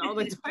mess. And I was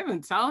like, do I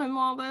even tell him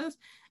all this?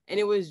 And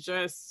it was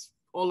just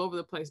all over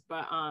the place.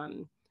 But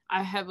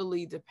I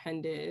heavily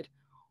depended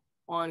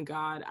on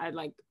God.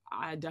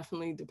 I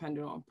definitely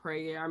depended on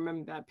prayer. I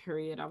remember that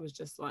period, I was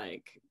just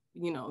like,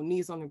 you know,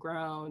 knees on the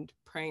ground,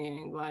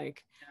 praying,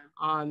 like,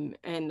 and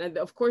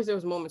of course there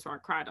was moments where I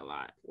cried a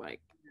lot. Like,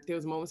 there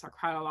was moments I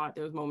cried a lot.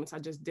 There was moments I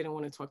just didn't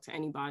want to talk to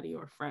anybody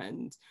or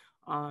friends.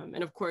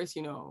 And of course,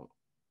 you know,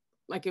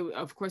 like,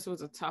 of course it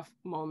was a tough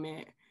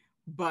moment,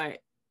 but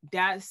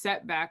that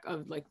setback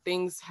of like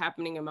things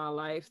happening in my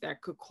life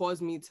that could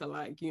cause me to,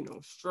 like, you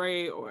know,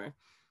 stray or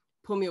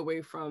pull me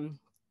away from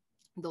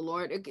the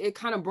Lord, it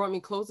kind of brought me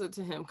closer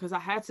to him, because I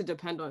had to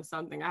depend on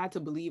something. I had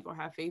to believe or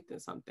have faith in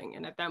something.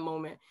 And at that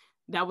moment,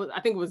 I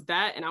think it was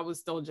that, and I was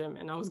still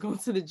gymming. I was going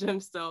to the gym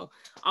still.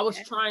 I was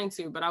trying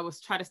to, but I was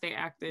trying to stay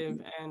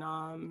active.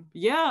 And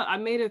yeah, I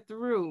made it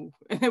through.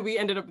 And we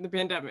ended up in the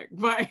pandemic.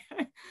 But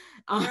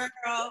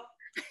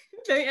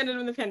they ended up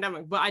in the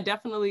pandemic. But I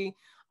definitely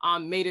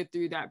made it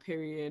through that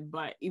period.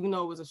 But even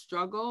though it was a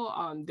struggle,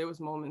 there was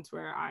moments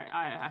where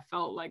I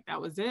felt like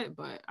that was it,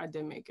 but I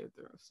did make it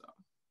through. So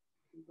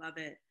love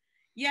it.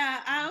 Yeah,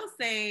 I'll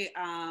say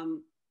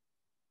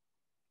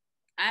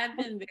I've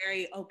been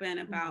very open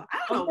about, I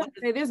don't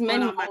know. There's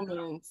many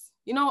moments.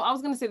 You know, I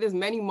was going to say there's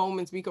many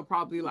moments we could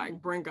probably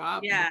like bring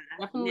up. Yeah.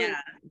 Definitely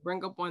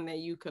bring up one that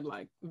you could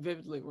like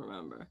vividly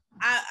remember.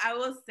 I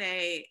will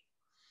say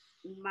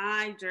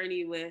my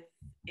journey with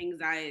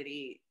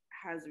anxiety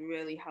has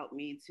really helped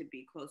me to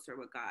be closer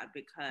with God,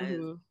 because,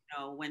 you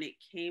know, when it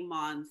came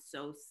on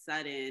so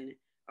sudden,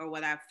 or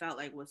what I felt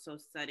like was so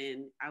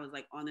sudden, I was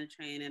like on the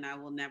train, and I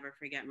will never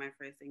forget my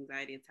first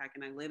anxiety attack.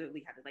 And I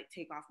literally had to like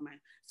take off my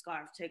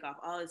scarf, take off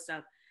all this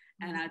stuff.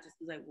 And I just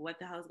was like, what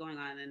the hell is going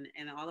on?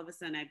 And all of a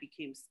sudden I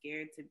became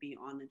scared to be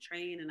on the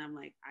train. And I'm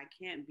like, I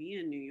can't be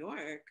in New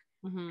York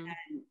and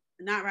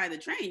not ride the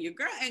train. Your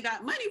girl ain't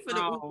got money for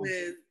the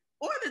Ubers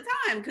or the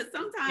time. Cause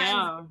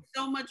sometimes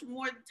so much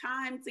more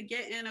time to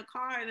get in a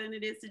car than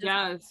it is to just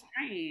on the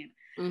train.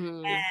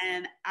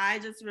 And I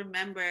just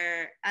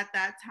remember at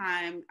that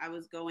time I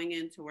was going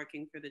into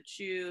working for the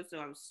Chew. So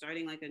I was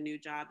starting like a new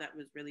job that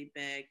was really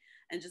big,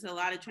 and just a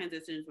lot of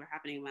transitions were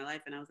happening in my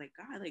life. And I was like,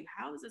 God, like,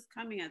 how is this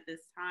coming at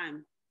this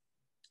time?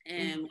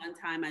 And one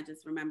time I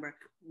just remember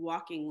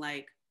walking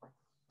like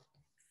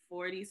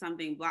 40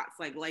 something blocks,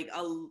 like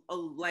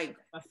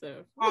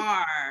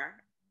far,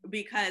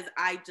 because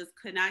I just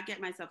could not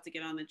get myself to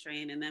get on the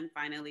train. And then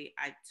finally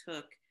I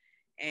took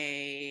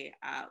a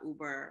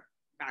Uber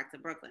back to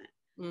Brooklyn.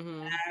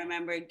 And I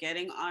remember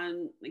getting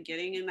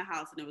in the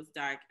house, and it was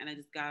dark, and I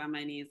just got on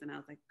my knees and I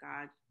was like,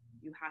 God,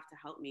 you have to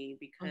help me,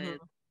 because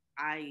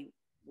I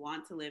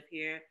want to live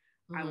here.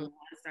 I want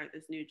to start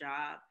this new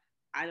job.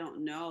 I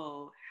don't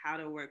know how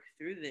to work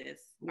through this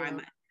by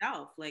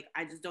myself. Like,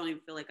 I just don't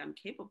even feel like I'm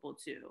capable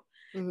to.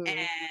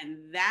 And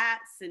that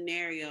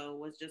scenario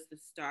was just the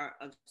start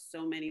of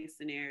so many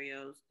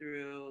scenarios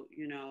through,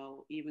 you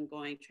know, even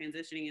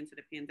transitioning into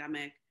the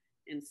pandemic.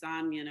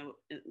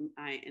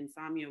 My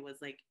insomnia was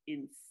like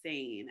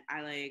insane.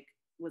 I like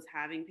was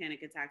having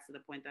panic attacks to the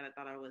point that I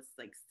thought I was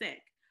like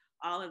sick,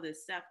 all of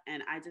this stuff.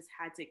 And I just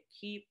had to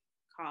keep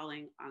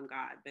calling on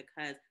God,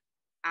 because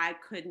I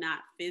could not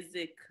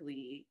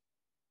physically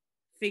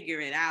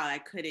figure it out. I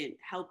couldn't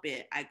help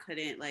it. I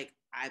couldn't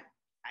I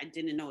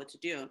didn't know what to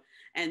do.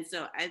 And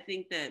so I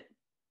think that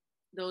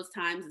those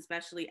times,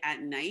 especially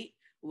at night,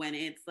 when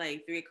it's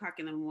like 3:00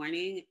 in the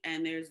morning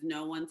and there's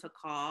no one to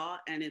call,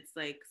 and it's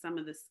like some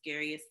of the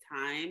scariest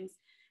times,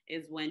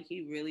 is when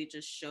he really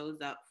just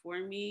shows up for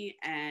me.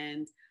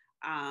 And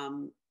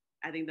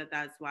I think that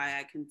that's why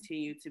I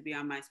continue to be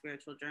on my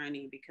spiritual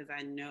journey, because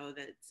I know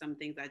that some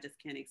things I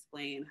just can't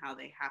explain how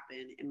they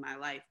happen in my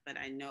life, but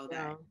I know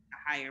that a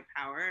higher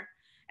power.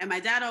 And my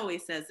dad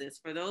always says this,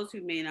 for those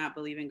who may not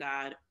believe in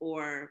God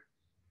or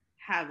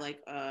have like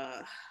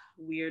a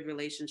weird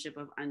relationship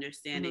of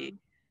understanding,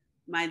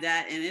 my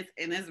dad, and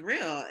it's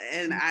real,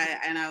 and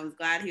I was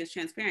glad he was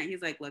transparent.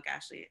 He's like, look,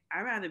 Ashley,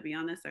 I'd rather be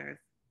on this earth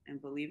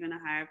and believe in a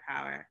higher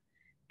power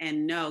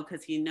and know,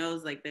 because he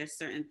knows like there's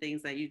certain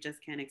things that you just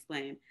can't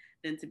explain,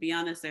 than to be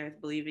on this earth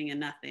believing in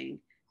nothing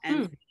and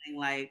feeling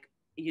like,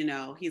 you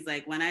know, he's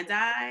like, when I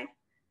die,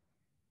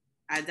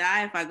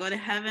 if I go to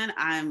heaven,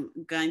 I'm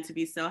going to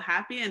be so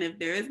happy. And if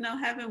there is no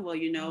heaven, well,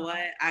 you know what?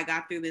 I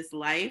got through this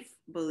life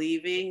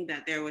believing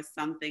that there was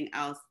something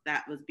else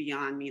that was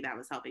beyond me that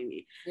was helping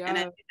me. And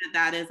I think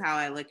that is how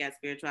I look at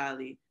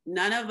spirituality.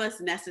 None of us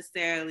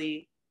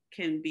necessarily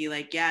can be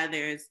like, yeah,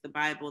 there's the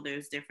Bible,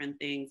 there's different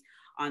things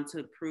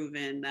onto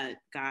proving that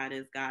God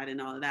is God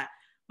and all of that.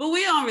 But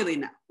we don't really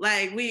know.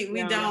 Like we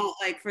don't,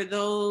 like, for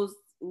those,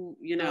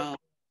 you know,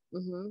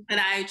 that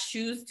I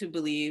choose to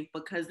believe,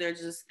 because there's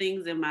just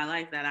things in my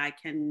life that I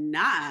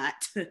cannot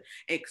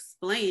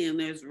explain.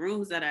 There's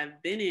rooms that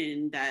I've been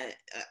in that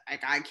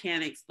I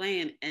can't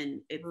explain,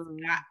 and it's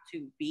got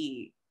to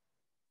be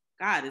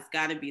God. It's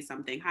got to be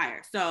something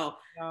higher. So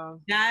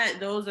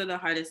those are the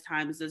hardest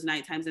times, those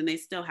night times, and they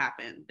still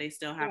happen. They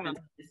still happen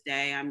to this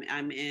day.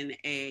 I'm in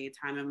a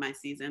time in my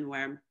season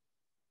where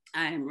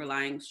I am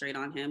relying straight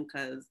on him,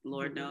 because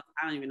Lord knows,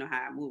 I don't even know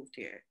how I moved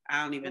here.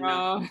 I don't even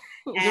know.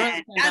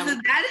 And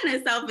that in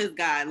itself is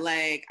God.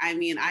 Like, I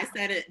mean, I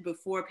said it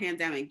before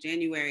pandemic,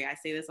 January. I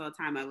say this all the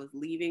time. I was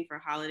leaving for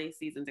holiday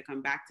season to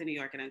come back to New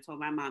York. And I told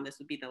my mom this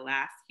would be the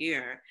last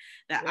year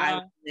that I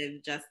would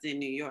live just in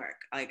New York.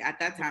 Like, at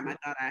that time, I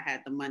thought I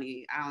had the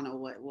money. I don't know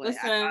what I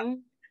thought I was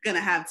going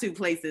to have two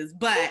places.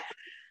 But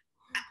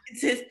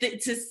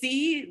to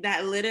see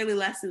that literally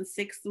less than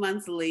 6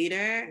 months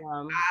later,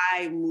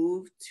 I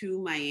moved to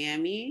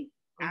Miami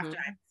after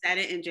I said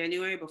it in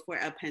January before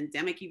a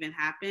pandemic even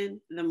happened,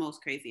 the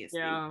most craziest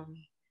thing.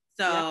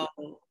 So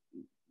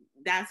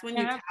that's when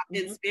you tap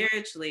in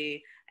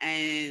spiritually,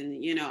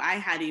 And, you know, I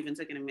had even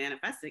taken a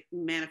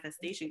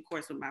manifestation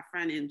course with my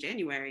friend in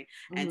January.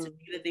 And to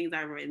see the things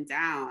I've written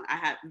down, I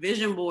have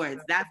vision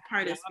boards. That's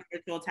part of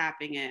spiritual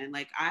tapping in.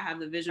 Like, I have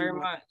the vision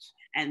board.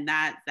 And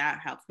that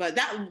helps. But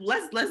that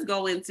let's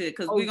go into,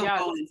 because we're gonna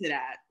go into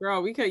that.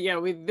 Girl, we could,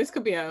 this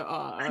could be a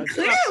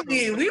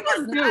clearly we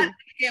was not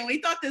thinking,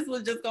 we thought this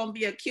was just gonna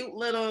be a cute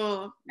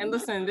little. And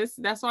listen,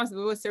 that's what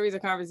a series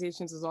of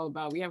conversations is all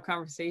about. We have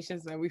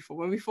conversations, and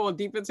when we fall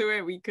deep into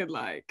it, we could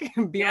like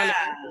be on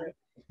it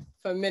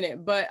for a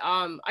minute. But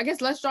I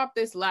guess let's drop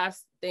this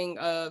last thing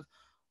of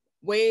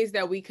ways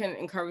that we can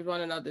encourage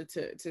one another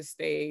to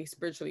stay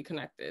spiritually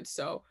connected.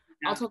 So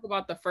I'll talk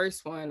about the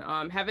first one,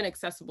 having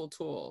accessible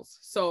tools.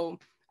 So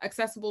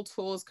accessible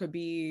tools could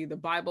be the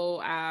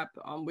Bible app,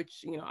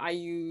 which, you know, I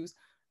use.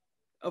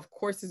 Of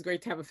course, it's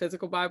great to have a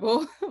physical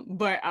Bible,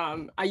 but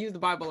I use the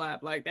Bible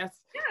app. Like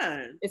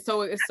it's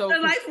so the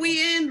life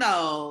we in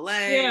though.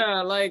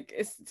 Like like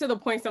it's to the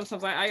point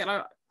sometimes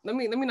I let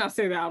me not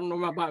say that I don't know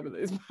where my Bible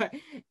is, but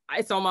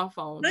it's on my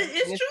phone. But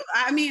it's true.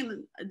 I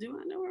mean, do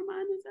I know where mine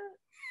is at?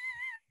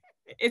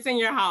 It's in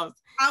your house.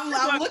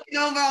 I'm looking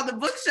over all the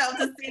bookshelves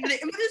to see, but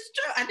it's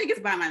true. I think it's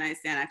by my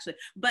nightstand actually.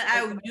 But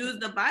I use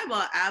the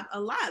Bible app a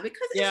lot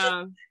because it's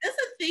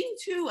a thing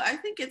too. I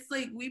think it's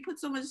like we put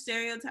so much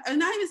stereotypes,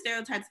 not even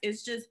stereotypes.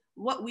 It's just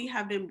what we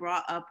have been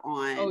brought up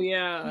on. Oh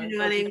yeah, you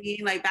know what I mean.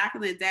 Like back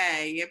in the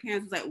day, your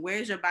parents was like,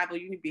 "Where's your Bible?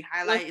 You need to be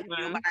highlighting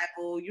your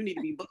Bible. You need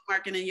to be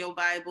bookmarking in your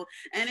Bible."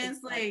 And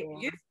it's like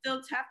you're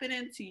still tapping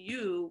into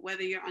you,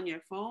 whether you're on your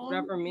phone,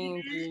 whatever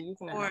means you're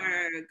using it, or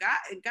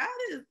God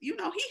is, you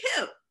know, He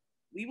hip.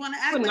 We want to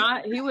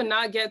act. He would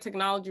not get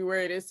technology where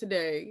it is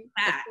today.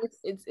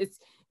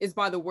 It's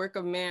by the work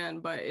of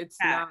man, but it's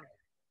not.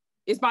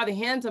 It's by the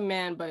hands of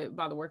man, but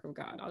by the work of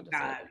God. I'll just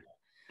say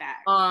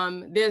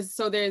that. There's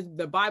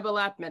the Bible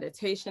app,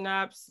 meditation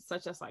apps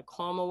such as like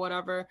Calm or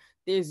whatever.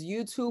 There's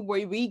YouTube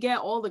where we get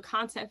all the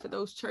content for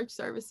those church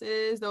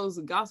services, those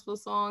gospel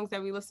songs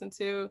that we listen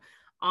to.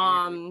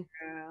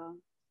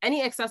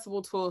 Any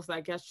accessible tools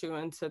that get you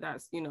into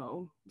that, you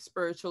know,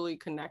 spiritually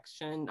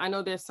connection. I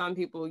know there's some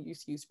people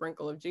used to use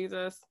Sprinkle of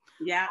Jesus.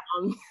 Yeah.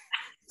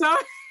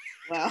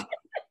 Well.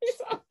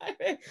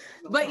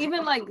 But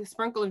even like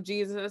Sprinkle of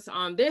Jesus,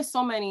 there's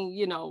so many,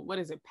 you know,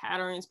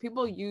 patterns.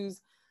 People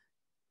use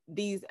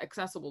these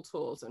accessible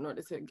tools in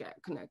order to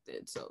get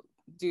connected. So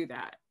do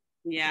that.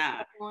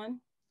 Yeah.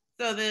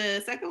 So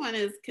the second one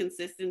is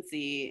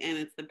consistency, and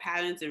it's the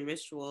patterns and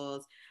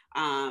rituals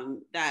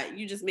that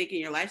you just make in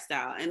your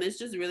lifestyle. And this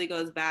just really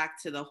goes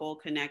back to the whole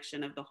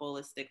connection of the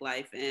holistic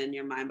life and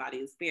your mind, body,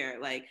 and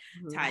spirit. Like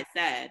Ty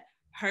said,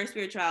 her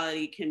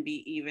spirituality can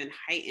be even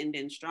heightened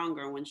and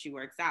stronger when she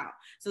works out.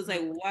 So it's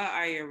like, what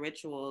are your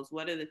rituals?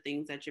 What are the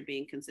things that you're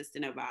being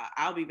consistent about?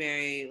 I'll be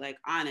very like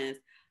honest.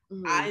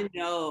 I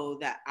know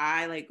that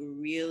I like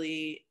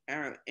really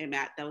am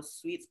at those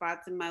sweet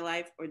spots in my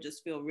life, or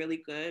just feel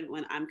really good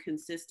when I'm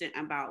consistent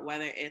about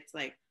whether it's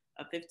like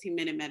a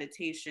 15-minute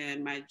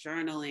meditation, my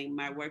journaling,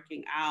 my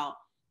working out,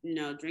 you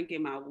know,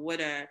 drinking my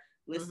water,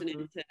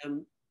 listening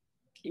to,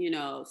 you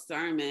know,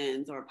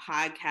 sermons or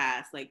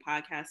podcasts. Like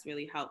podcasts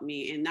really help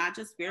me, and not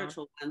just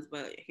spiritual ones,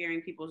 but hearing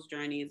people's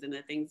journeys and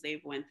the things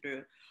they've went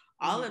through.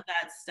 All of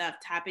that stuff,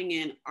 tapping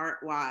in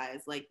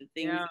art-wise, like the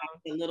things,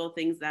 the little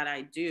things that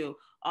I do,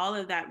 all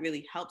of that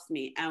really helps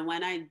me. And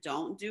when I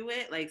don't do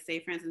it, like say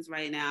for instance,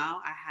 right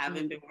now, I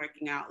haven't been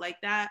working out like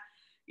that.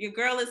 Your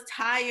girl is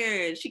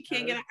tired. She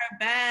can't get out of her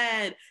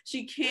bed.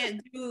 She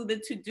can't do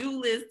the to-do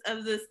list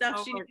of the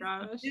stuff she needs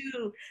to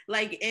do.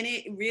 Like, and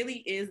it really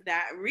is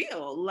that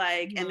real.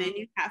 Like, and then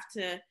you have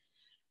to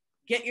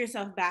get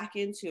yourself back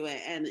into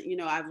it. And, you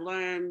know, I've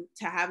learned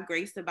to have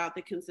grace about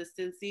the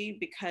consistency,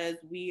 because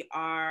we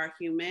are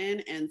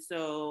human. And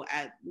so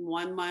at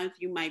 1 month,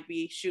 you might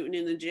be shooting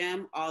in the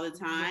gym all the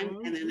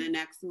time. And then the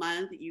next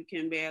month you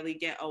can barely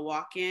get a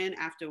walk in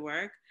after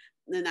work.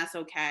 Then that's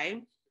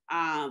okay.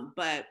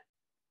 But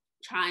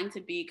trying to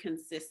be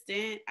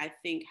consistent, I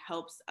think,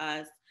 helps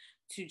us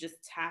to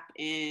just tap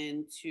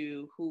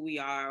into who we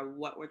are,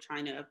 what we're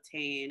trying to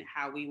obtain,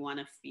 how we want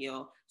to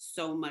feel,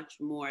 so much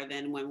more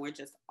than when we're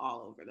just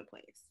all over the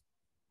place.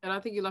 And I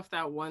think you left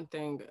that one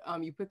thing.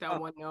 You put that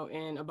one note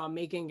in about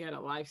making it a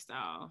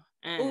lifestyle.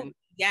 And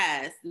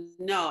yes,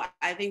 no,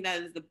 I think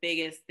that is the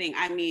biggest thing.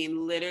 I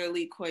mean,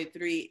 literally, Koi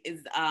 3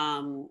 is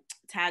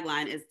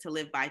tagline is to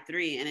live by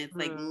 3, and it's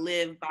like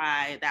live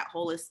by that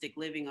holistic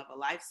living of a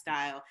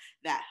lifestyle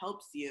that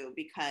helps you,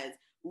 because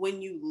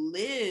when you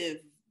live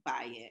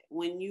by it,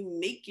 when you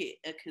make it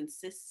a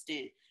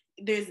consistent,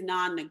 there's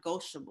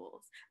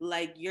non-negotiables.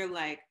 Like you're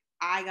like,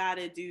 I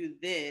gotta do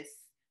this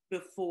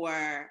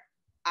before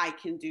I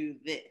can do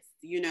this,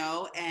 you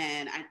know?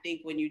 And I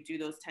think when you do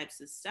those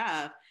types of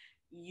stuff,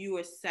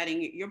 you're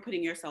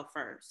putting yourself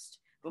first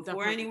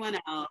before anyone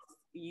else.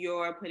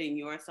 You're putting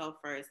yourself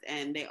first.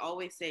 And they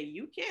always say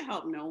you can't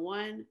help no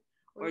one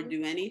or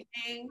do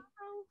anything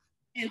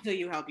until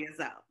you help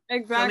yourself.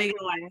 Exactly. So make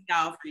it a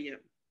lifestyle for you.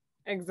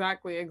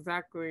 Exactly.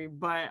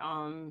 But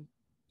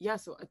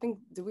so I think,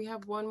 do we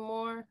have one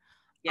more?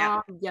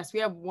 Yeah. Yes, we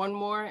have one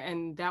more,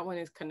 and that one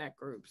is connect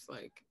groups.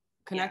 Like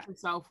connect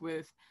yourself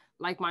with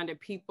like-minded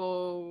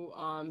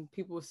people,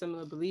 people with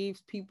similar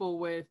beliefs, people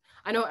with.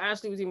 I know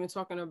Ashley was even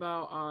talking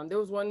about. There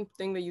was one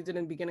thing that you did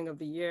in the beginning of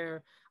the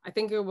year. I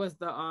think it was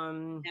the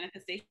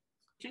manifestation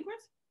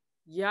course.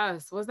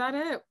 Yes, was that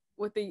it?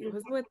 With the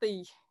was it with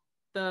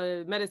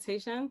the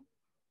meditation?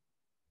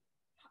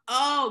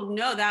 Oh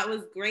no, that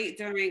was great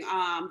during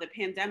the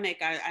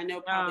pandemic. I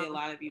know probably a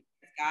lot of you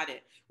got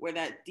it, where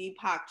that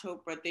Deepak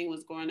Chopra thing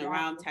was going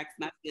around text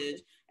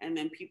message, and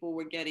then people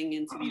were getting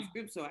into these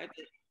groups. So I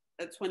did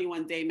a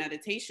 21-day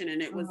meditation,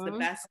 and it was the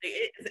best thing.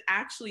 It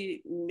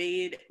actually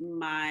made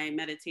my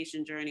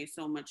meditation journey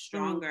so much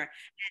stronger,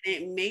 and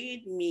it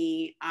made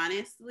me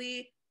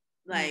honestly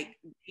like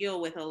deal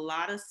with a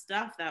lot of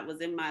stuff that was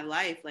in my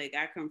life. Like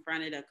I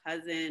confronted a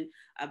cousin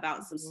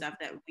about some stuff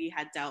that we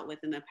had dealt with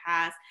in the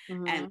past,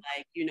 and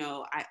like, you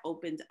know, I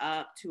opened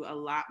up to a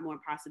lot more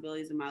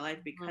possibilities in my life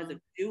because of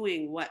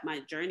doing what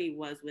my journey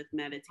was with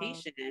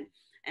meditation.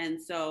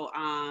 And so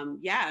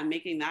yeah,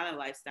 making that a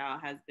lifestyle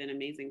has been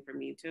amazing for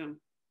me too.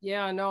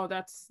 Yeah, no,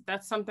 that's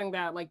something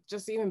that, like,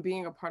 just even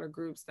being a part of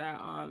groups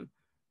that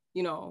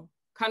you know,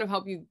 kind of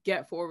help you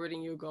get forward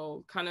in your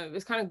goal.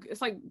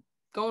 It's like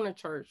going to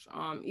church.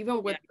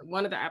 Even with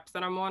one of the apps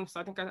that I'm on, so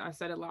I think I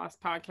said it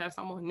last podcast,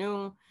 I'm on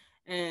Noom,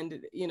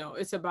 and you know,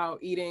 it's about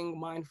eating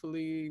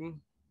mindfully,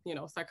 you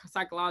know,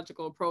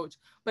 psychological approach.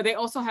 But they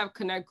also have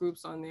connect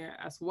groups on there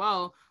as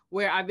well,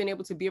 where I've been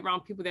able to be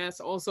around people that's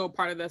also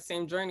part of the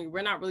same journey.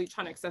 We're not really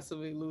trying to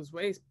excessively lose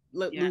weight,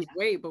 but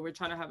we're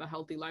trying to have a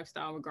healthy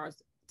lifestyle in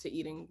regards to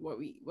eating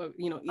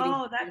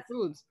eating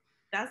foods.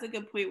 That's a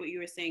good point what you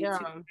were saying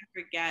too. I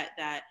forget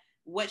that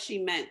what she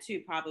meant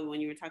too, probably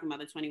when you were talking about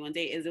the 21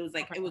 day, is it was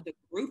like it was a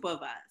group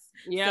of us.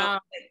 So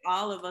like,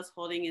 all of us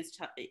holding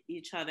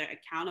each other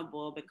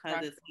accountable,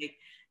 because it's like,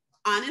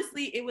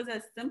 honestly, it was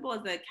as simple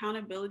as the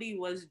accountability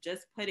was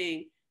just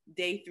putting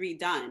day 3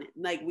 done.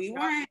 Like we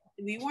weren't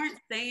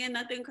saying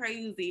nothing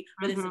crazy,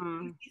 but as soon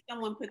as you see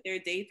someone put their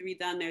day 3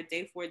 done, their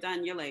day 4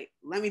 done, you're like,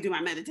 let me do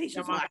my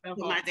meditation so I can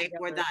put my day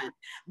 4 done.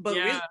 But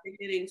really, you're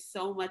getting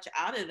so much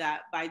out of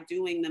that by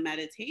doing the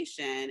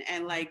meditation.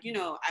 And like, you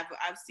know,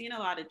 I've seen a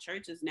lot of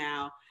churches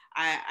now.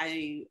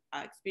 I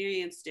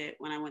experienced it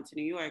when I went to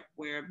New York,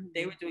 where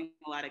they were doing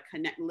a lot of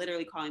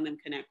literally calling them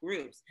connect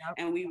groups.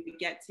 And we would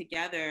get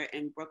together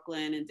in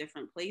Brooklyn and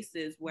different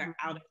places where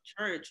out of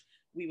church,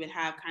 we would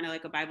have kind of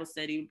like a Bible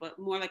study, but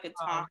more like a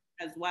talk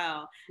as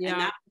well. And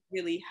that was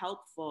really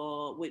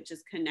helpful with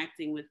just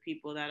connecting with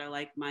people that are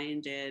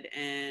like-minded,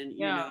 and,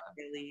 you know,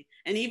 really,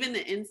 and even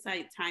the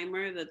insight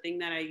timer, the thing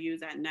that I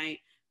use at night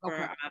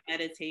for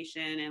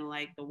meditation and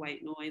like the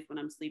white noise when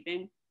I'm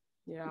sleeping.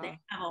 They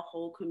have a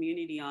whole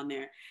community on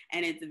there,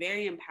 and it's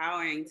very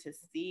empowering to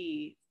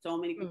see so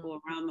many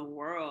people around the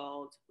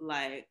world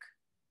like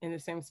in the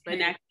same space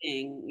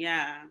connecting.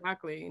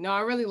 Exactly. No,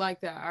 I really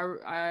like that.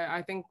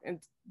 I think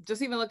it's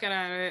just even looking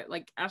at it,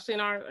 like Ashley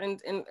and I are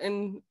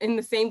in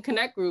the same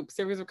connect group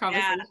series of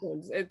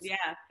conversations. It's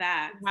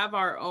facts. We have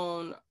our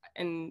own,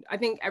 and I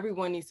think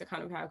everyone needs to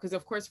kind of have, because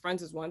of course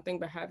friends is one thing,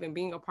 but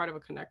being a part of a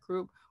connect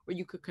group where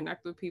you could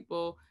connect with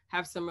people,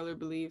 have similar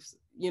beliefs,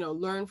 you know,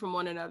 learn from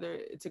one another,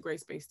 it's a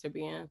great space to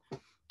be in.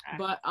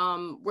 But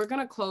we're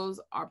gonna close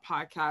our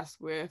podcast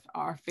with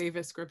our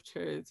favorite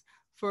scriptures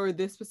for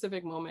this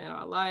specific moment in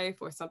our life,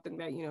 or something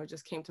that, you know,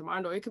 just came to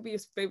mind, or it could be a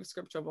favorite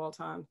scripture of all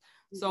time.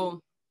 So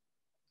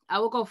I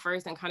will go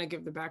first and kind of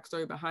give the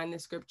backstory behind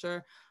this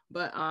scripture.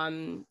 But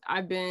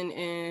I've been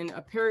in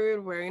a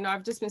period where, you know,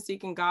 I've just been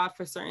seeking God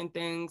for certain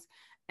things.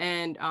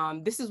 And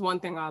this is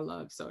one thing I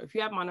love. So if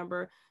you have my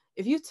number,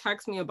 if you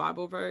text me a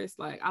Bible verse,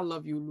 like, I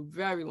love you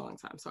very long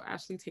time. So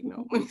Ashley, take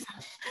note.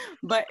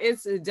 But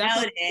it's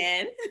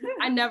definitely,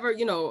 I never,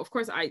 you know, of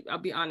course, I'll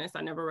be honest,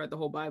 I never read the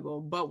whole Bible.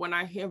 But when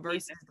I hear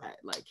verses that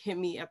like hit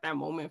me at that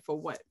moment for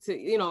what to,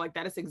 you know, like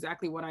that is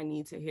exactly what I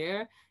need to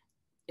hear.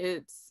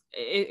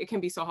 It can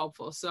be so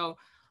helpful. So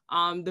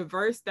the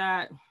verse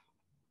that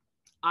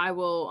I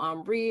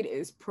will read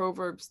is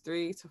Proverbs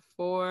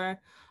 3-4.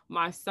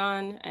 My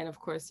son, and of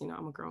course, you know,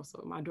 I'm a girl,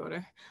 so my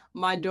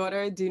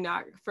daughter, do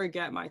not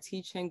forget my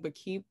teaching, but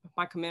keep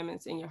my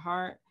commandments in your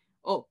heart.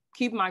 Oh,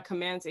 keep my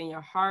commands in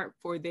your heart,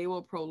 for they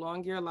will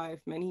prolong your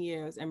life many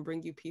years and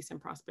bring you peace and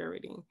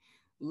prosperity.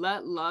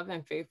 Let love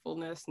and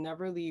faithfulness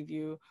never leave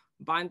you.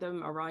 Bind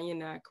them around your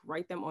neck,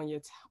 write them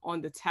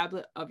on the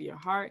tablet of your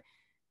heart.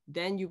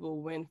 Then you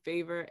will win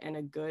favor and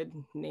a good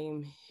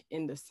name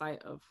in the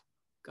sight of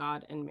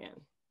God and man.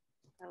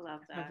 I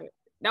love that.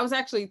 That was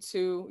actually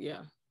 2.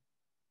 Yeah.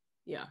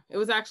 It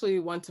was actually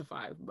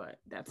 1-5, but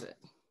that's it.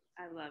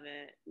 I love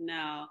it.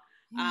 No,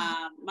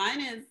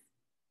 mine is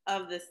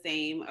of the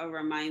same, a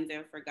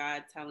reminder for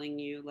God telling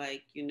you,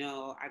 like, you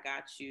know, I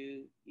got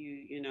you,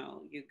 you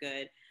know, you're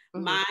good.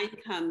 Mine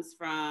comes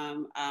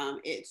from,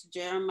 it's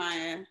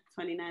Jeremiah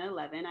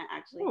 29:11. I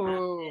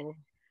actually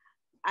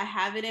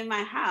have it in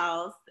my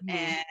house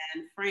and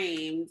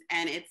framed,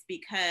 and it's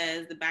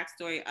because the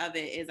backstory of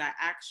it is I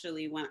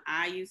actually, when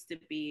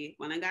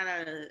I got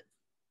out of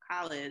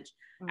college,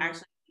 I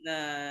actually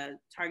the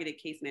targeted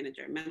case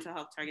manager, mental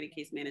health targeted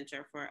case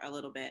manager for a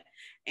little bit.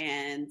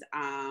 And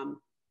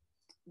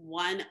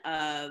one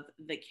of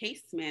the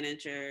case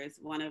managers,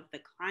 one of the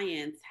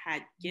clients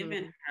had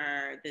given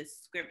her this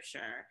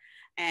scripture.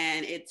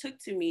 And it took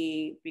to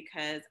me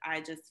because I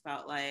just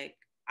felt like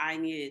I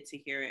needed to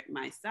hear it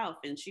myself.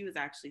 And she was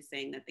actually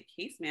saying that the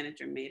case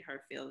manager made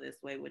her feel this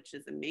way, which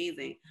is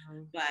amazing.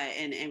 But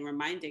and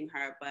reminding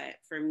her, but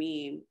for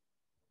me,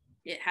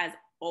 it has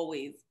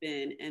always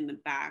been in the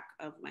back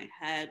of my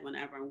head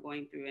whenever I'm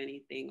going through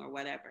anything or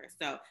whatever.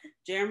 So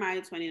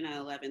Jeremiah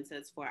 29:11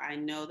 says, "For I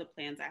know the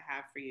plans I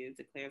have for you,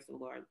 declares the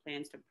Lord,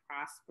 plans to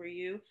prosper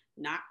you,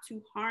 not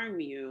to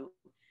harm you,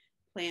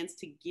 plans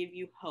to give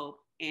you hope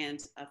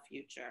and a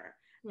future."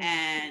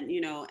 And,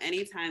 you know,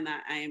 anytime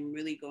that I'm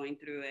really going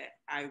through it,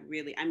 I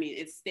mean,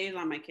 it stays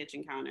on my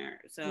kitchen counter.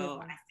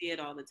 So I see it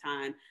all the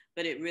time,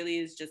 but it really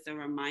is just a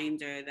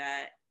reminder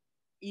that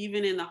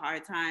even in the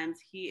hard times,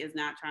 he is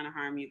not trying to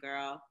harm you,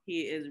 girl.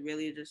 He is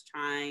really just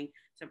trying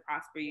to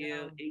prosper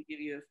you and give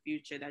you a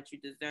future that you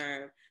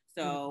deserve.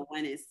 So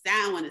when it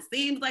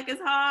seems like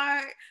it's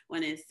hard,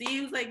 when it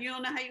seems like you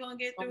don't know how you're gonna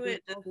get through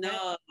it, just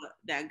know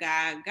that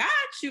God got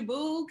you,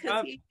 boo,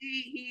 because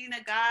he ain't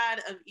a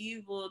God of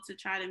evil to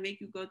try to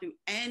make you go through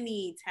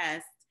any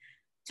test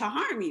to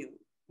harm you.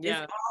 It's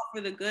all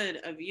for the good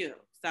of you.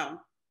 So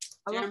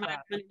Jeremiah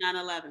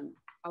 29:11.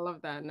 I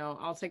love that. No,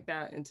 I'll take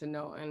that into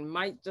note and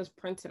might just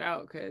print it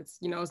out because,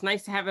 you know, it's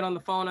nice to have it on the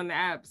phone on the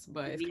apps,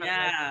 but it's kind of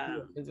nice to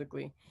do it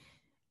physically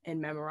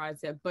and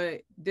memorize it.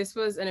 But this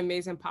was an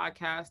amazing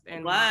podcast.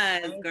 And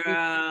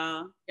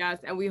girl. Yes,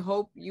 and we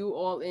hope you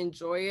all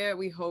enjoy it.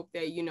 We hope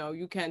that, you know,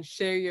 you can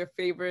share your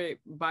favorite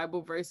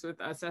Bible verse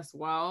with us as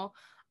well.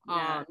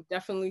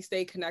 Definitely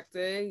stay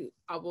connected.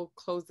 I will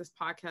close this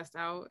podcast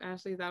out.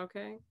 Ashley, is that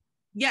okay?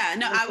 Yeah,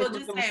 no, I will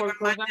just say,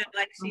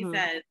 like she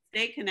said,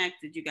 stay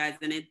connected, you guys.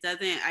 And it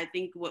doesn't, I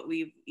think what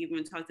we've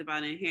even talked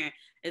about in here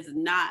is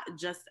not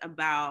just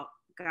about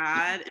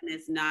God, and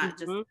it's not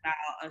just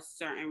about a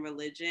certain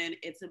religion.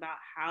 It's about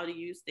how do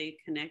you stay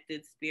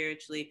connected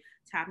spiritually,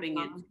 tapping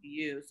into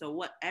you. So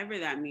whatever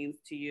that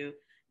means to you,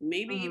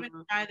 maybe even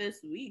try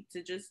this week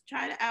to just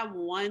try to add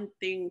one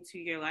thing to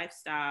your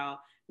lifestyle.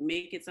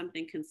 Make it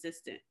something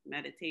consistent: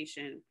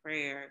 meditation,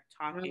 prayer,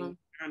 talking,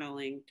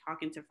 journaling,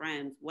 talking to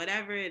friends,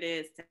 whatever it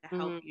is to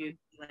help you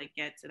like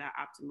get to that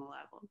optimal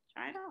level.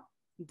 Try it out.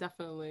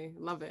 Definitely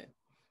love it.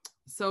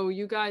 So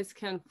you guys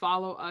can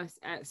follow us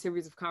at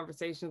Series of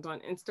Conversations on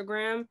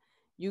Instagram.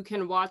 You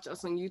can watch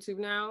us on YouTube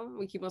now.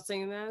 We keep on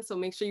saying that. So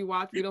make sure you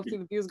watch. We don't see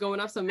the views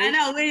going up. So I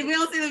know we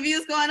don't see the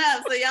views going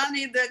up. So y'all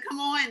need to come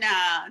on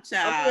now,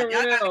 child.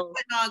 Y'all got to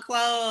put on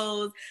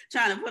clothes,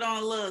 trying to put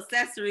on a little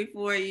accessory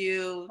for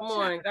you. Come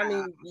on. I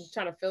mean,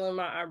 trying to fill in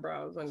my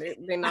eyebrows when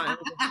they're not.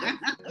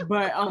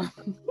 But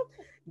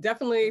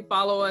definitely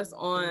follow us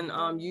on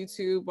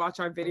YouTube, watch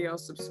our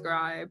videos,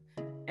 subscribe,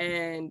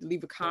 and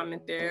leave a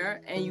comment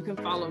there. And you can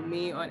follow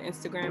me on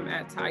Instagram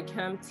at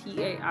Taikem,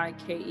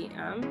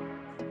 TAIKEM.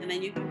 And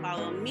then you can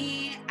follow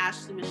me,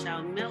 Ashley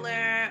Michelle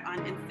Miller, on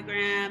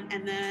Instagram.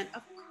 And then,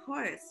 of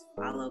course,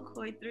 follow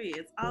Koi 3.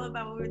 It's all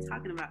about what we were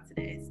talking about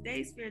today.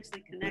 Stay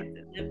spiritually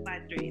connected. Live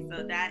by 3.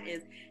 So that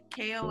is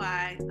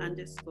KOI_THREE.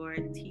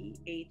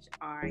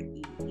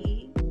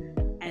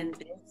 And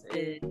this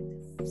is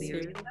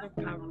Series of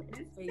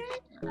Conversations.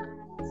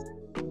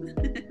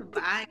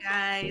 Bye,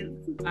 guys.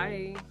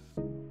 Bye.